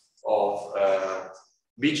of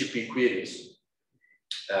BGP queries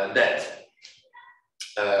that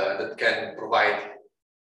can provide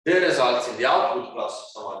the results in the output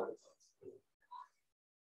plus some other results.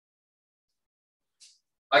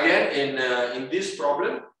 Again, in this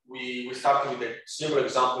problem, we start with a simple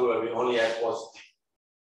example where we only have positive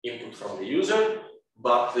input from the user,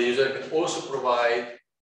 but the user can also provide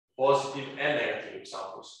positive and negative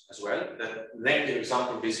examples as well. That negative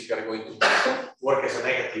example basically are going to work as a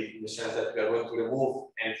negative in the sense that we are going to remove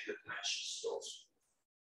anything that matches those.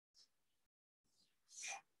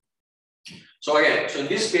 So again, so in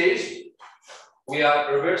this case, we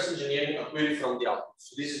are reverse engineering a query from the output.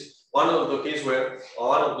 So this is one of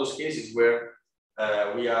those cases where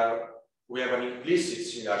we have an implicit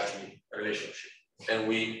similarity relationship, and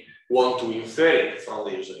we want to infer it from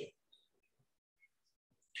the user.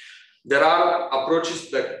 There are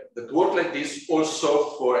approaches that work like this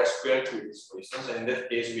also for SQL queries, for instance, and in that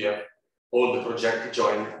case we have all the project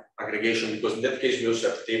join aggregation, because in that case we also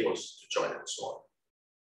have tables to join and so on.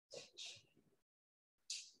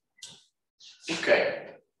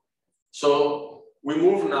 Okay, so we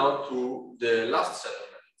move now to the last set of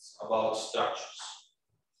methods about structures.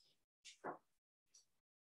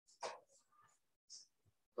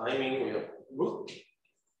 Timing, we have good.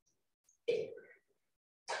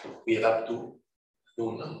 We have to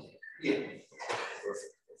do now. Yeah.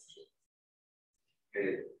 Perfect.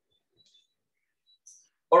 Okay.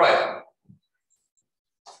 All right.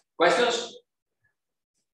 Questions?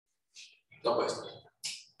 No questions.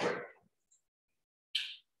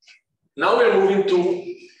 Now we're moving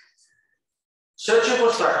to searching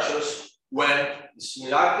for structures when the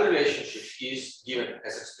similarity relationship is given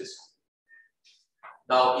as explicit.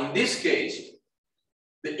 Now, in this case,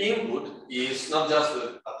 the input is not just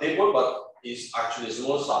a table, but is actually a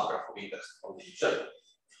small subgraph of interest from the user.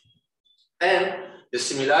 And the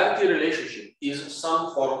similarity relationship is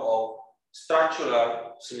some form of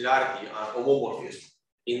structural similarity and homomorphism.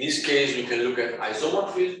 In this case, we can look at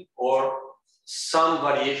isomorphism or some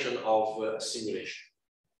variation of simulation.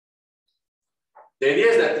 The idea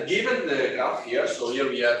is that given the graph here, so here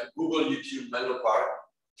we have Google, YouTube, Menlo Park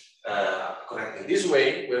connected this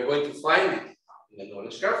way, we're going to find it in the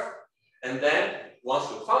knowledge graph. And then once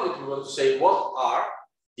we found it, we want to say what are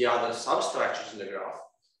the other substructures in the graph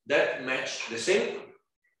that match the same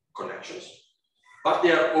connections, but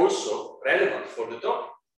they are also relevant for the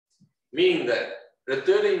topic. Meaning that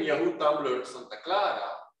returning Yahoo, Tumblr, Santa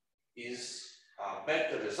Clara is a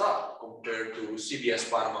better result compared to CBS,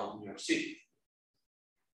 Paramount, New York City.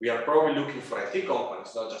 We are probably looking for IT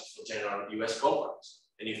companies, not just for general US companies.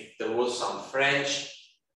 And if there was some French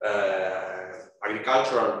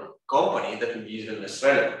agricultural company, that would be even less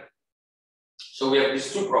relevant. So we have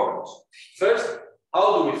these two problems. First,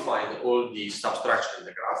 how do we find all the substructure in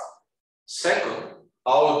the graph? Second,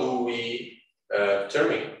 how do we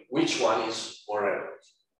determine which one is more relevant.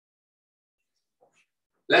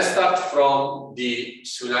 Let's start from the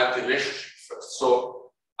similarity relationship first.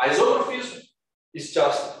 So isomorphism is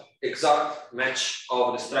just exact match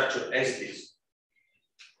of the structure as it is.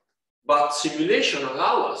 But simulation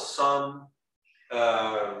allows us some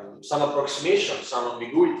approximation, some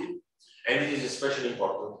ambiguity, and it is especially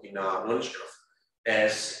important in a knowledge graph,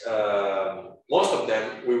 as most of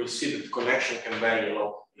them we will see that the connection can vary a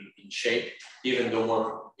lot in shape, even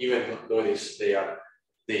though they are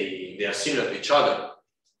similar to each other.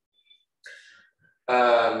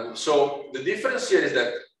 So the difference here is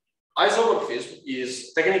that isomorphism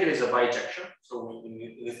is technically a bijection, so it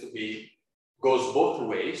needs to be goes both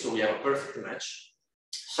ways, so we have a perfect match.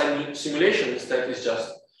 Simulation instead is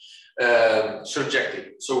just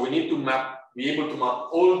surjective, so we need to be able to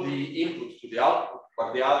map all the input to the output,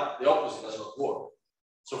 but the opposite does not work.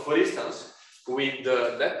 So for instance, with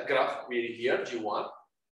that graph query here, G1,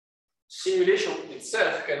 simulation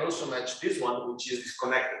itself can also match this one, which is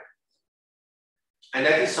disconnected. And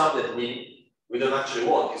that is something that we don't actually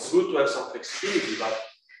want. It's good to have some flexibility, but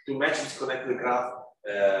to match disconnected graph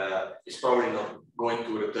is probably not going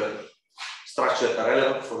to return structure that are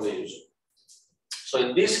relevant for the user. So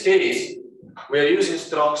in this case, we are using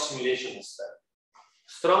strong simulation instead.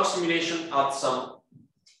 Strong simulation adds some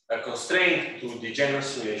constraint to the general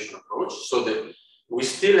simulation approach, so that we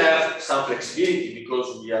still have some flexibility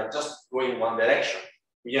because we are just going one direction.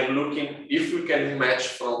 We are looking if we can match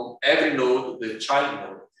from every node the child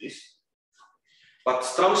node at least. But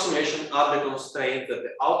strong simulation adds the constraint that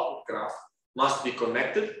the output graph must be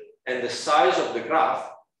connected and the size of the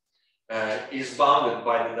graph is bounded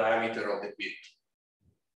by the diameter of the query.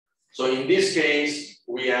 So in this case,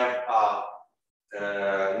 we have a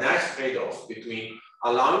nice trade-off between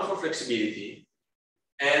allowing for flexibility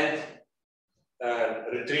and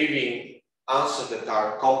retrieving answers that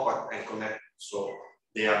are compact and connected, so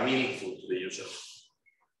they are meaningful to the user.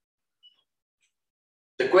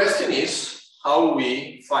 The question is how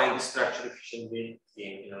we find the structure efficiently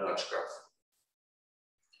in a large graph.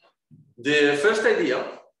 The first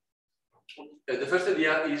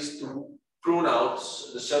idea is to prune out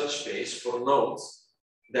the search space for nodes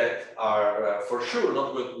that are for sure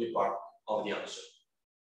not going to be part of the answer.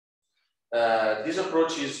 This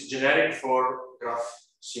approach is generic for graph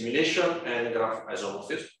simulation and graph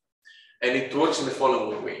isomorphism, and it works in the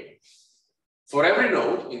following way. For every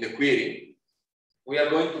node in the query, we are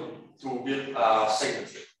going to build a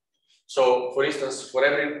signature. So, for instance, for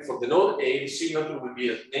the node A, the signature will be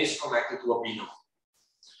that A is connected to a B node,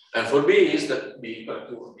 and for B is that B equal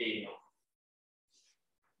to A node.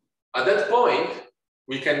 At that point,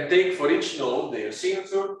 we can take for each node their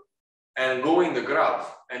signature and go in the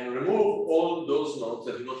graph and remove all those nodes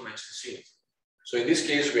that do not match the signature. So in this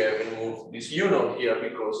case, we have removed this U node here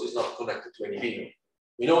because it's not connected to any B node.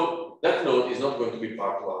 We know that node is not going to be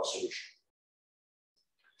part of our solution.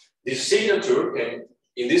 This signature can,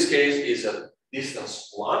 in this case, is a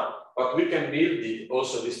distance 1, but we can build it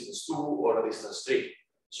also distance 2 or a distance 3.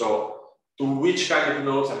 So to which kind of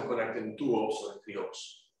nodes I'm connected in 2 hops or 3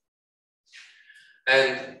 hops.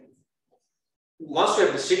 And once we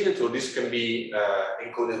have the signature, this can be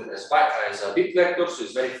encoded as a bit vector, so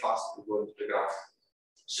it's very fast to go into the graph.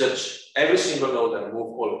 Search every single node and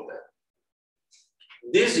remove all of them.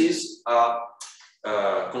 This is a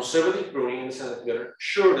conservative pruning in the sense that we are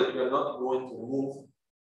sure that we are not going to remove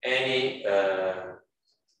any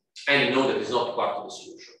node that is not part of the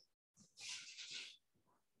solution.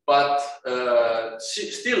 But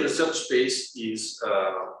still, the search space is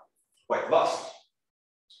quite vast.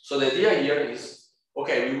 So the idea here is,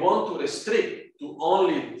 okay, we want to restrict to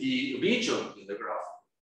only the region in the graph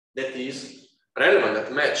that is relevant,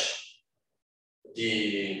 that match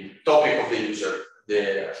the topic of the user,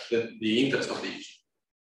 the interest of the user.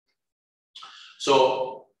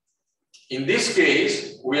 So in this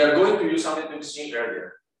case, we are going to use something we've seen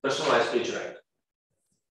earlier, personalized page rank.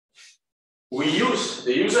 We use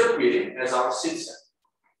the user query as our seed set.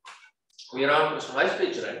 We run personalized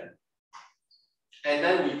page rank, and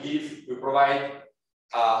then we provide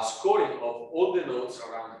a scoring of all the nodes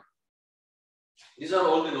around it. These are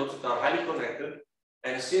all the nodes that are highly connected,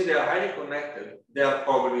 and since they are highly connected, they are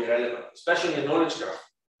probably relevant, especially in knowledge graph,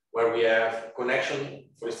 where we have connection,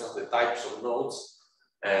 for instance, the types of nodes,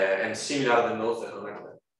 and similar the nodes that connect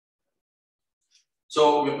them.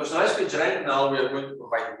 So with personalized page rank, now we are going to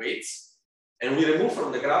provide weights, and we remove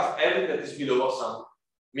from the graph everything that is below some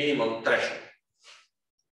minimum threshold.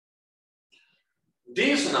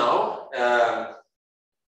 This now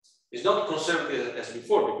is not conservative as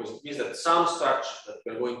before, because it means that some structures that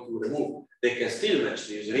we're going to remove, they can still match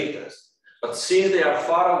the user interest. But since they are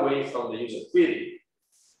far away from the user query,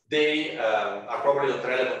 they are probably not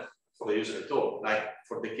relevant for the user at all, like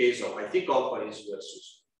for the case of IT companies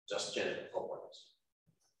versus just general companies.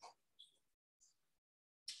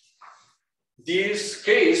 This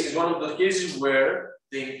case is one of the cases where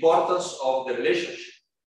the importance of the relationship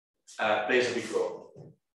plays a big role.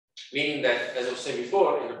 Meaning that, as I was saying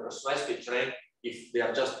before, in the personalized page rank, if they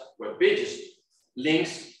are just web pages,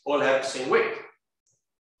 links all have the same weight.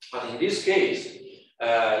 But in this case,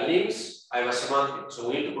 links have a semantic, so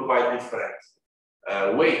we need to provide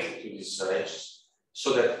different weight to these edges,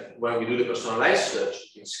 so that when we do the personalized search,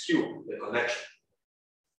 we can skew the connection.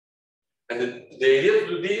 And the idea to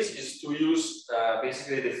do this is to use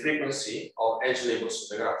basically the frequency of edge labels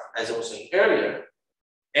in the graph. As I was saying earlier,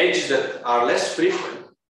 edges that are less frequent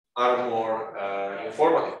are more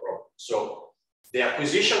informative problems. So the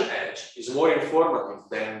acquisition edge is more informative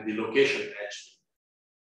than the location edge.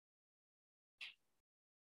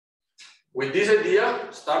 With this idea,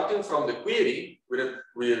 starting from the query,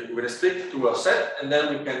 we restrict to a set, and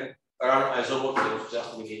then we can run isomorphism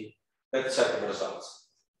just within that set of results,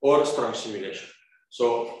 or strong simulation.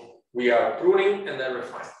 So we are pruning and then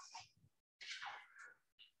refining.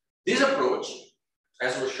 This approach,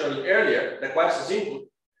 as was shown earlier, requires as input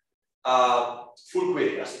full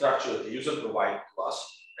query, a structure that the user provides to us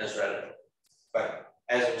as relevant. But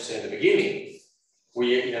as I was saying in the beginning,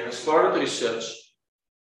 we in an exploratory search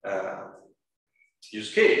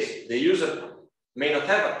use case, the user may not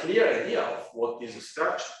have a clear idea of what is the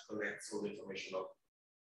structure connects all the information of,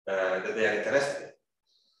 that they are interested in.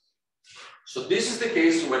 So this is the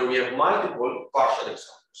case when we have multiple partial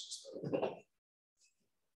examples.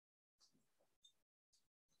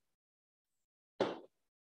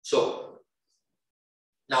 So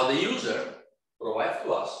now the user provides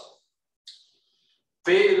to us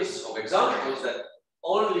pairs of examples that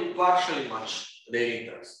only partially match their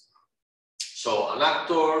interest. So an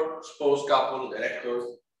actor, spouse couple, director.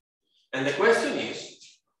 And the question is,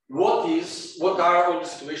 what are all the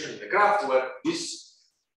situations in the graph where this,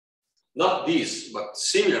 not this, but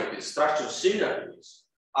similar, these structures similar to this,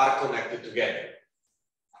 are connected together?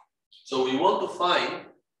 So we want to find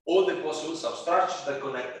all the possible substructures that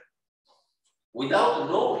connect them, without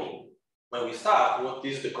knowing when we start what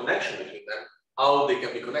is the connection between them, how they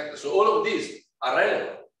can be connected. So all of these are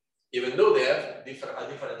relevant, even though they have a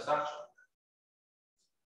different structure.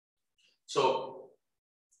 So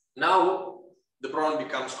now the problem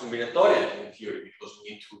becomes combinatorial in theory, because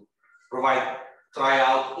we need to try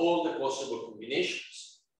out all the possible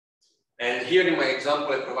combinations. And here in my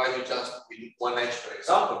example, I provide you just with one edge per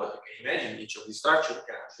example, but you can imagine each of these structures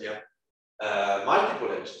can actually have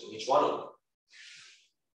multiple edges in each one of them.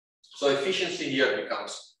 So efficiency here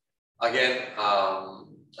becomes, again,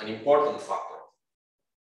 an important factor.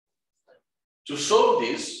 To solve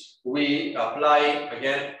this, we apply,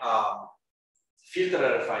 again, filter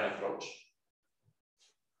and refine approach.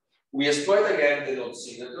 We exploit again the node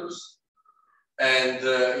signatures, and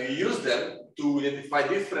we use them to identify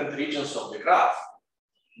different regions of the graph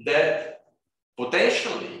that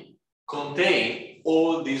potentially contain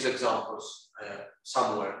all these examples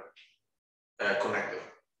somewhere connected.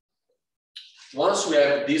 Once we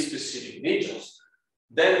have these specific regions,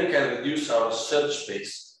 then we can reduce our search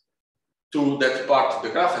space to that part of the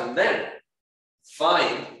graph and then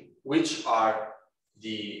find which are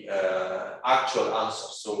the actual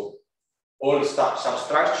answers. So all the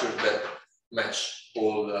substructures that match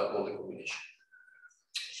all the combination.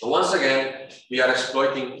 So once again, we are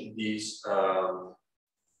exploiting this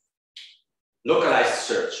localized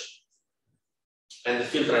search and the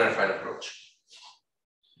filter and refine approach.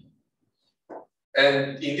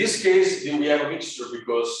 And in this case, we have a mixture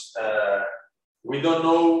because we don't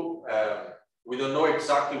know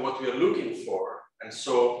exactly what we are looking for, and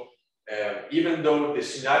so even though the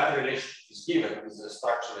similarity relationship is given, is a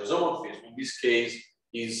structural isomorphism, in this case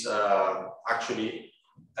is actually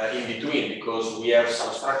in between, because we have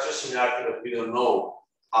some structural similarity that we don't know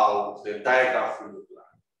how the entire graph will look like.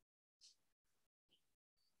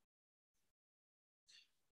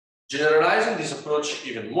 Generalizing this approach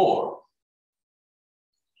even more,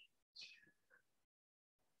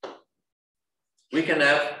 we can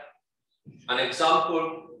have an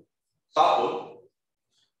example tuple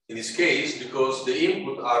in this case because the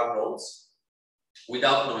input are nodes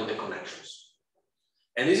without knowing the connections.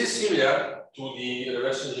 And this is similar to the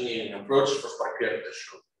reverse engineering approach for Spark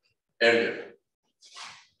architecture earlier.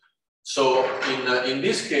 So in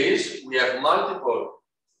this case, we have multiple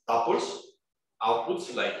tuples,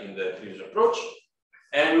 outputs like in the previous approach,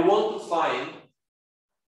 and we want to find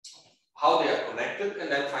how they are connected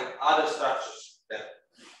and then find other structures that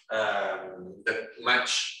that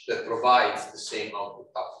provides the same output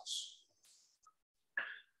tuples.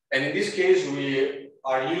 And in this case, we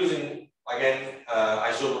are using again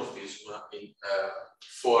isomorphism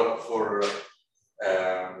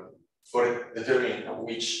for determining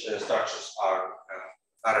which structures are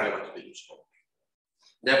relevant to the use.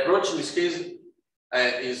 The approach in this case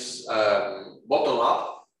is bottom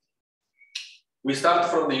up. We start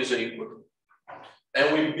from the user input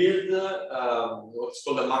and we build what's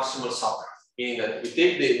called a maximal subgraph, meaning that we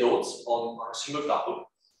take the nodes on a single tuple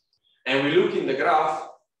and we look in the graph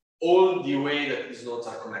all the way that these nodes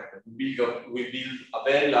are connected. We build a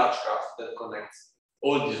very large graph that connects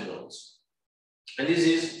all these nodes. And this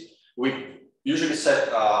is, we usually set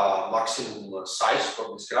a maximum size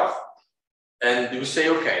for this graph. And we say,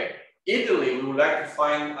 okay, ideally, we would like to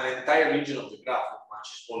find an entire region of the graph that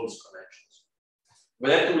matches all these connections. But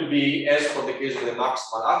that will be, as for the case of the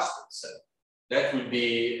maximal aspect set, that will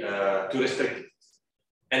be too restricted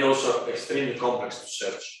and also extremely complex to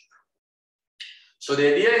search. So the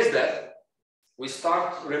idea is that we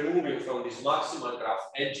start removing from these maximal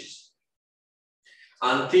graph edges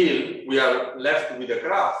until we are left with a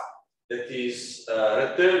graph that is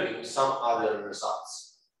returning some other results.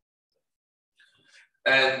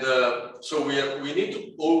 And so we need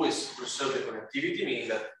to always preserve the connectivity, meaning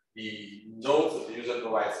that the nodes that the user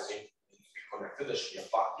provides is connected, there should be a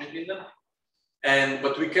path between them.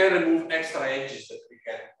 But we can remove extra edges that we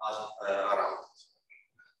can add around it.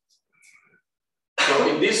 So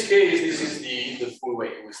in this case, this is the full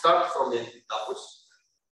way. We start from the empty tuples.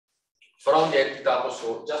 From the empty tuples,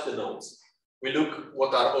 so just the nodes, we look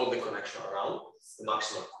what are all the connections around, the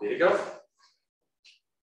maximal query graph.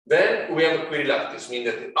 Then we have a query lattice, meaning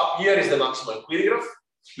that up here is the maximal query graph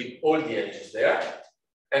with all the edges there.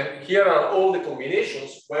 And here are all the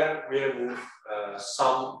combinations where we remove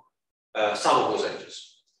some of those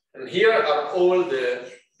edges. And here are all the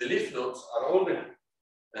leaf nodes, are all the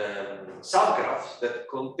subgraphs that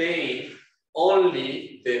contain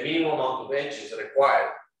only the minimum amount of edges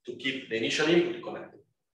required to keep the initial input connected.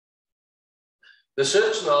 The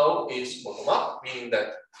search now is bottom up, meaning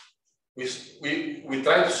that we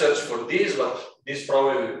try to search for this, but this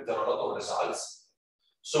probably will return a lot of results.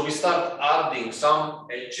 So we start adding some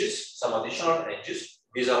edges, some additional edges.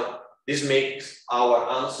 This makes our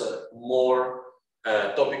answer more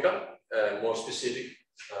topical, more specific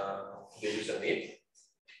to the user need.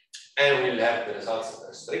 And we'll have the results that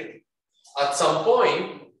are strict. At some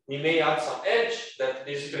point, we may add some edge that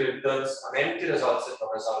basically returns an empty result set of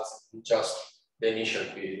results with just the initial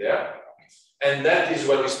query there. And that is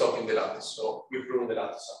where we stop in the lattice. So we prune the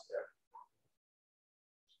lattice up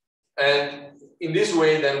there. And in this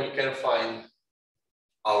way, then we can find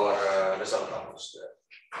our result tuples there.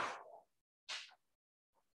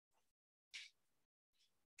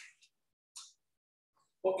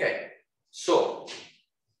 Okay, so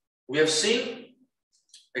we have seen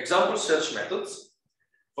example search methods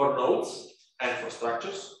for nodes and for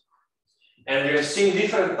structures. And we have seen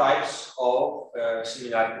different types of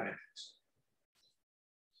similarity metrics.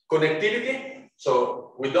 Connectivity,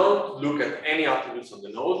 so we don't look at any attributes on the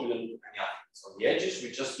node, we don't look at any attributes on the edges,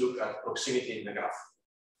 we just look at proximity in the graph.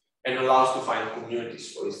 And allow us to find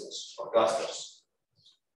communities, for instance, or clusters.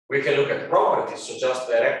 We can look at properties, so just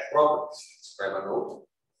direct properties that describe a node.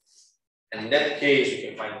 And in that case, we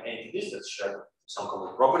can find entities that share some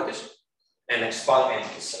common properties and expand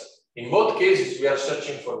entity set. In both cases, we are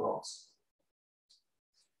searching for nodes.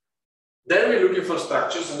 Then we're looking for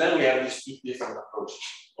structures, and then we have these two different approaches.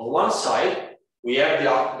 On one side, we have the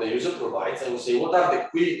output the user provides, and we say, what are the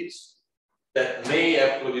queries that may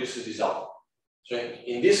have produced this output? So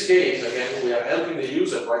in this case, again, we are helping the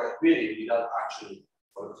user write a query without actually,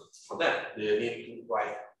 for them, they need to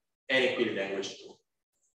write any query language at all.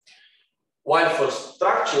 While for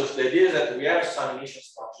structures, the idea is that we have some initial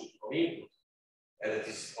structure of input, and that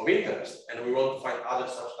is of interest, and we want to find other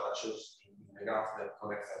substructures in the graph that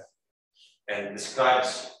connect them and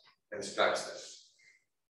describes them.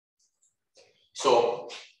 So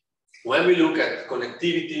when we look at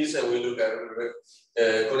connectivities and we look at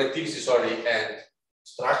and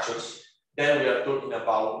structures, then we are talking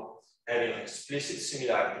about having explicit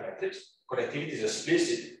similarity metrics. Connectivity is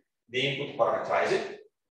explicit, the input parameterize it.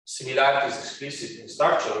 Similarity is explicit in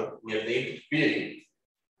structure. We have the input query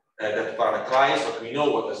that parameterize, but we know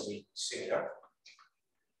what does mean similar.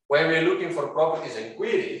 When we're looking for properties and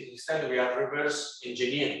queries, instead we are reverse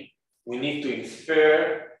engineering. We need to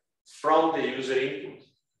infer from the user input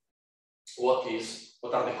what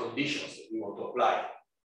are the conditions that we want to apply.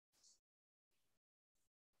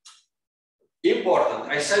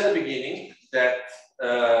 Important, I said at the beginning that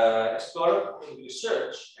exploratory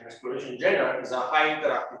research and exploration in general is a high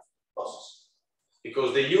interactive process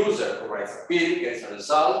because the user provides a query, gets a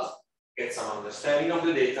result, gets some understanding of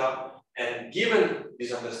the data, and given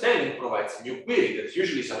this understanding provides a new query that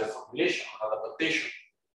usually is a reformulation or adaptation.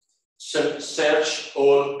 Search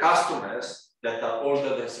all customers that are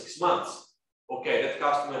older than 6 months. Okay, that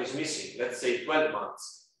customer is missing, let's say 12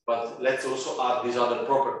 months, but let's also add this other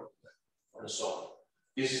property and so on.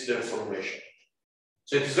 This is the reformulation.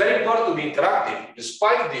 So it is very important to be interactive.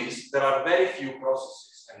 Despite this, there are very few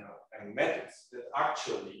processes and methods that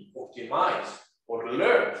actually optimize or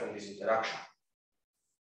learn from this interaction.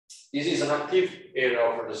 This is an active area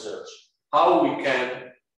of research. How we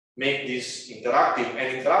can make this interactive,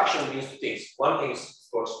 and interaction means two things. One thing is,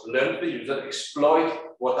 of course, learn the user, exploit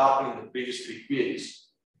what happened in the previous 3 queries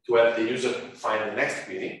to help the user find the next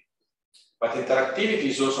query. But interactivity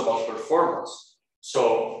is also about performance.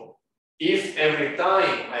 So if every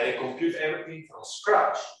time I recompute everything from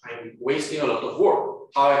scratch, I'm wasting a lot of work,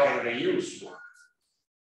 how I can reuse work.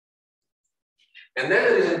 And then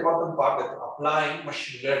there is an important part that applying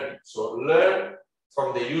machine learning. So learn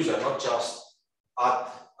from the user, not just add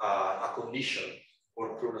a condition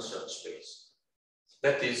or prune a search space.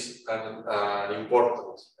 That is an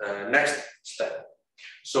important next step.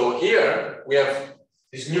 So here we have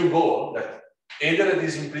this new goal that either it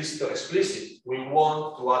is implicit or explicit. We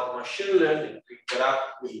want to add machine learning to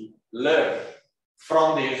interactively learn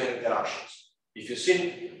from the user interactions. If you've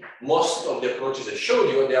seen most of the approaches I showed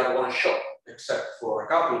you, they are one shot, except for a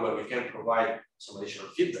couple where we can provide some additional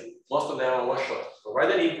feedback. Most of them are one shot.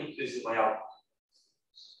 Provide an input, this is my output.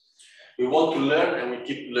 We want to learn and we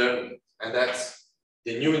keep learning, and that's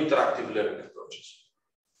the new interactive learning approaches.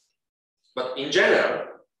 But in general,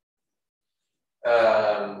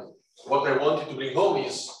 what I wanted to bring home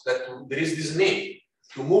is that there is this need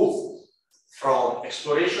to move from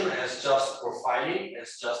exploration as just profiling,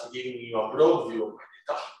 as just giving you a broad view of my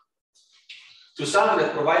data, to something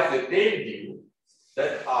that provides the detailed view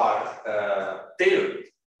that are tailored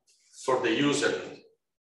for the user.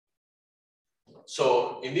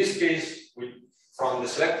 So in this case, from the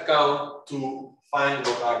select count to find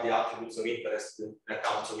what are the attributes of interest, the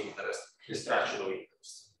accounts of interest, the structure of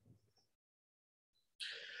interest.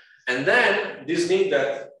 And then this means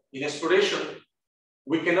that in exploration,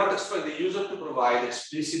 we cannot expect the user to provide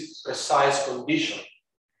explicit, precise conditions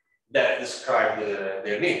that describe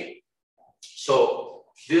their need. So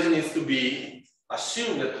this needs to be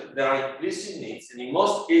assumed that there are implicit needs, and in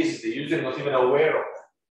most cases, the user is not even aware of them,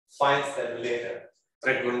 finds them later,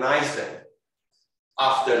 recognize them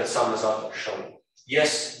after some results are shown.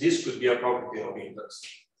 Yes, this could be a property of interest.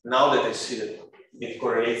 Now that I see that it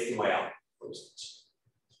correlates to my output, for instance.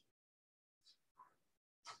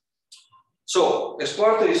 So,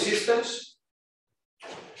 exploratory systems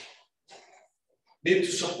need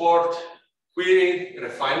to support query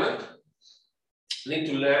refinement, need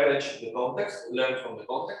to leverage the context, learn from the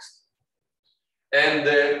context, and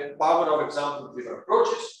the power of example-driven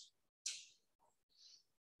approaches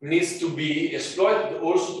needs to be exploited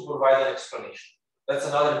also to provide an explanation. That's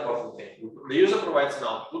another important thing. The user provides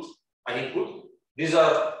an input. These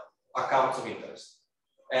are accounts of interest.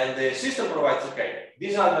 And the system provides, okay,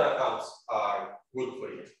 these other accounts are good for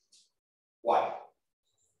you. Why?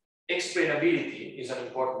 Explainability is an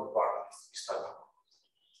important part of this study.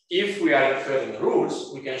 If we are inferring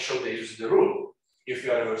rules, we can show the user the rule. If we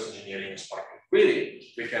are reverse engineering a Spark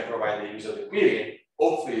query, we can provide the user the query, and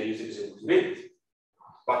hopefully the user is able to read it.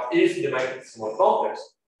 But if the method is more complex,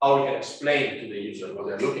 how we can explain to the user what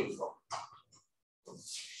they're looking for.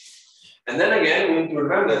 And then again, we need to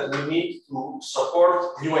remember that we need to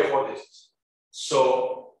support new hypotheses.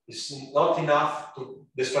 So it's not enough to,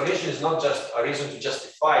 the explanation is not just a reason to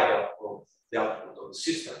justify the output of the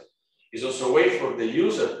system. It's also a way for the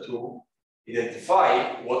user to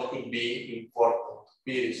identify what could be important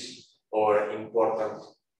queries or important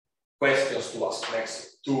questions to ask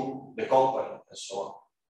next to the company and so on.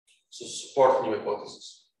 So support new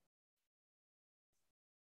hypotheses.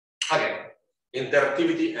 Again,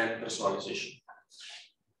 interactivity and personalization.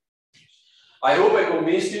 I hope I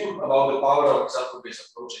convinced you about the power of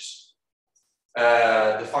example-based approaches.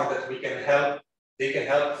 The fact that they can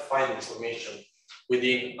help find information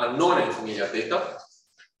within unknown and familiar data.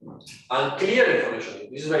 Unclear information,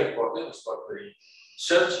 this is very important, it's part of the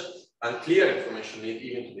search. Unclear information need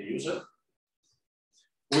even to the user.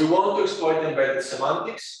 We want to exploit embedded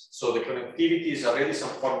semantics. So the connectivity is already some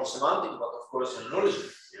form of semantic, but of course, in knowledge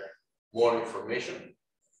here, more information.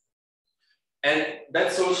 And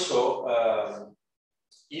that's also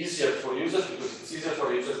easier for users because it's easier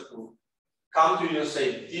for users to come to you and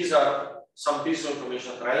say, these are some piece of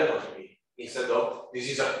information relevant to me, instead of this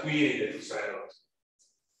is a query that is relevant.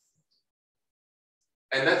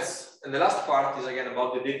 And the last part is again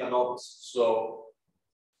about the data nodes. So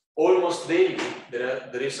almost daily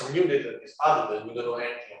there is some new data that is added that we don't know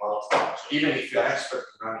anything about. So even if you're expert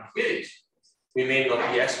in running queries, we may not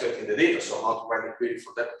be expert in the data, so how to write a query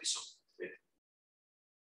for that piece of data.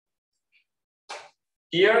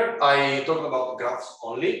 Here I talk about graphs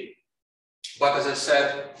only, but as I said,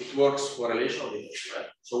 it works for relational data, right?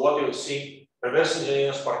 So what you'll see, reverse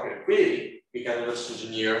engineering Spark query, we can reverse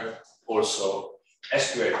engineer also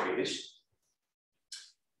SQL queries.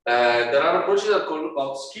 There are approaches that are called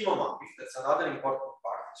about schema mapping. That's another important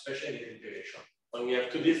part, especially in integration. When we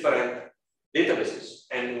have two different databases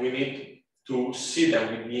and we need to see them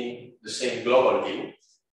within the same global view,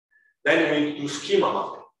 then we need to do schema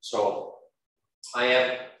mapping. So I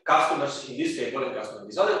have customers in this table and customers in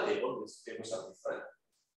this other table. These tables are different.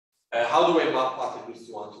 How do I map attributes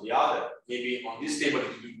to one to the other? Maybe on this table,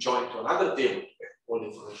 if you join to another table to get all the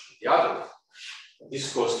information to the other. This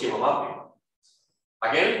is called schema mapping.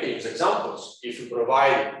 Again, we can use examples. If you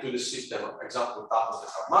provide to the system example tables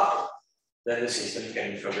that are mapped, then the system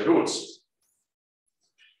can infer the rules.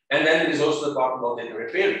 And then there is also the part about data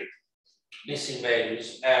repairing, missing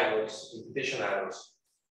values, errors, imputation errors.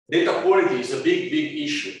 Data quality is a big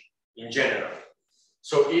issue in general.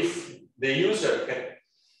 So if the user can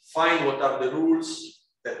find what are the rules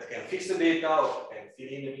that can fix the data or can fill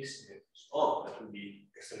in the missing data, so on, that will be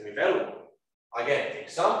extremely valuable. Again,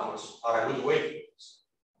 examples are a good way to do this.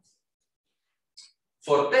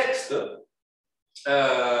 For text,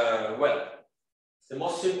 well, the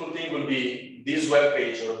most simple thing will be this web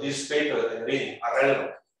page or this paper that I'm reading are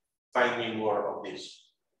relevant. Find me more of this.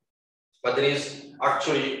 But there is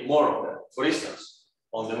actually more of them. For instance,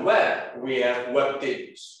 on the web, we have web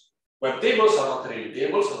tables. Web tables are not really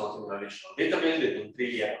tables, are not in a relational database, they don't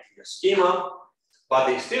really have a schema, but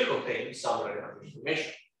they still contain some relevant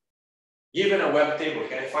information. Given a web table,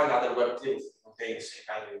 can I find other web tables that contain the same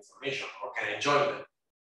kind of information, or can I join them?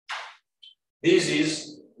 This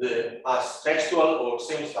is the textual or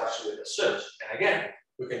semi-structured data search, and again,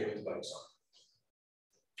 we can do it by example.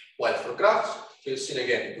 While for graphs, we've seen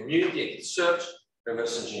again community entity search,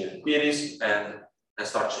 reverse engineering queries, and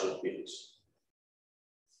structural queries.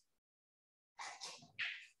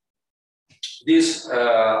 This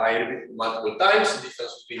I repeat multiple times, the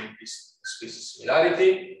difference between explicit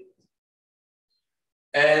similarity.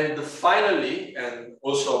 And finally, and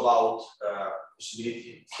also about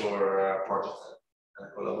possibility for project and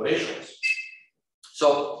collaborations.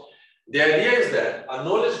 So the idea is that a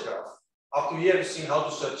knowledge graph, up to here we've seen how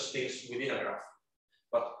to search things within a graph,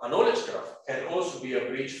 but a knowledge graph can also be a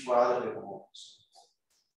bridge for other data models.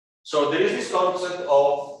 So there is this concept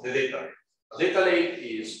of the data lake. A data lake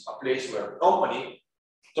is a place where a company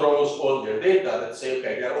throws all their data that say,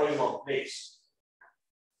 okay, they are all in one place.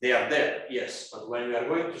 They are there, yes, but when we are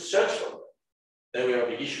going to search for them, then we have a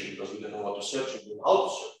big issue because we don't know what to search and how to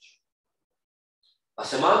search. A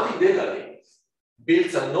semantic data lake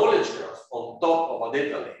builds a knowledge graph on top of a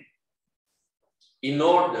data lake in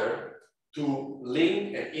order to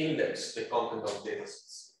link and index the content of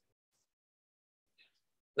datasets.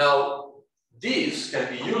 Now, this can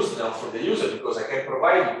be used now for the user because I can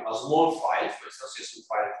provide you a small file, for instance, a CSV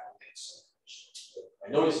file that contains I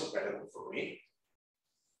know it's available for me.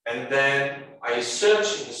 And then I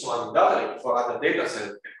search in the semantic data lake for other data sets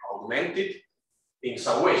that can augment it in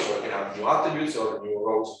some way, so I can have new attributes or new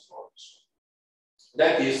rows and columns.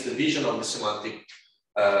 That is the vision of the semantic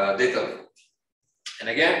data lake. And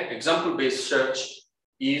again, example-based search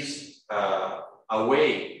is a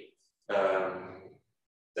way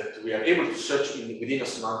that we are able to search within a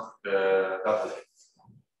semantic data lake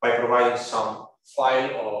by providing some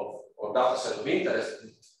file or data set of interest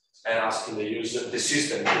and asking the user, the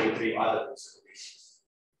system to retrieve other considerations.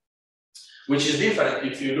 Which is different.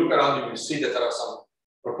 If you look around, you will see that there are some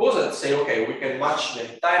proposals that say, okay, we can match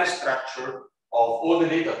the entire structure of all the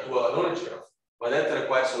data to a knowledge graph, but that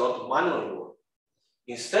requires a lot of manual work.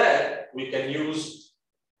 Instead, we can use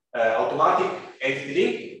automatic entity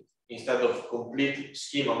linking instead of complete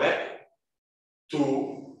schema mapping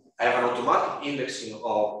to have an automatic indexing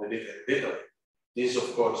of the data. This,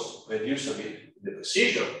 of course, reduces a bit the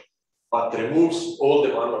precision, but removes all the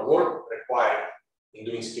manual work required in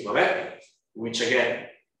doing schema mapping, which again,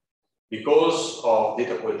 because of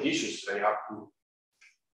data quality issues, is very hard to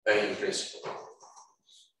do in principle.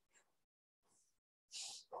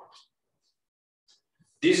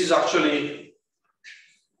 This is actually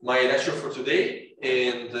my lecture for today,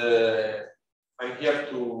 and I'm here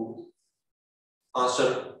to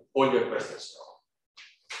answer all your questions now.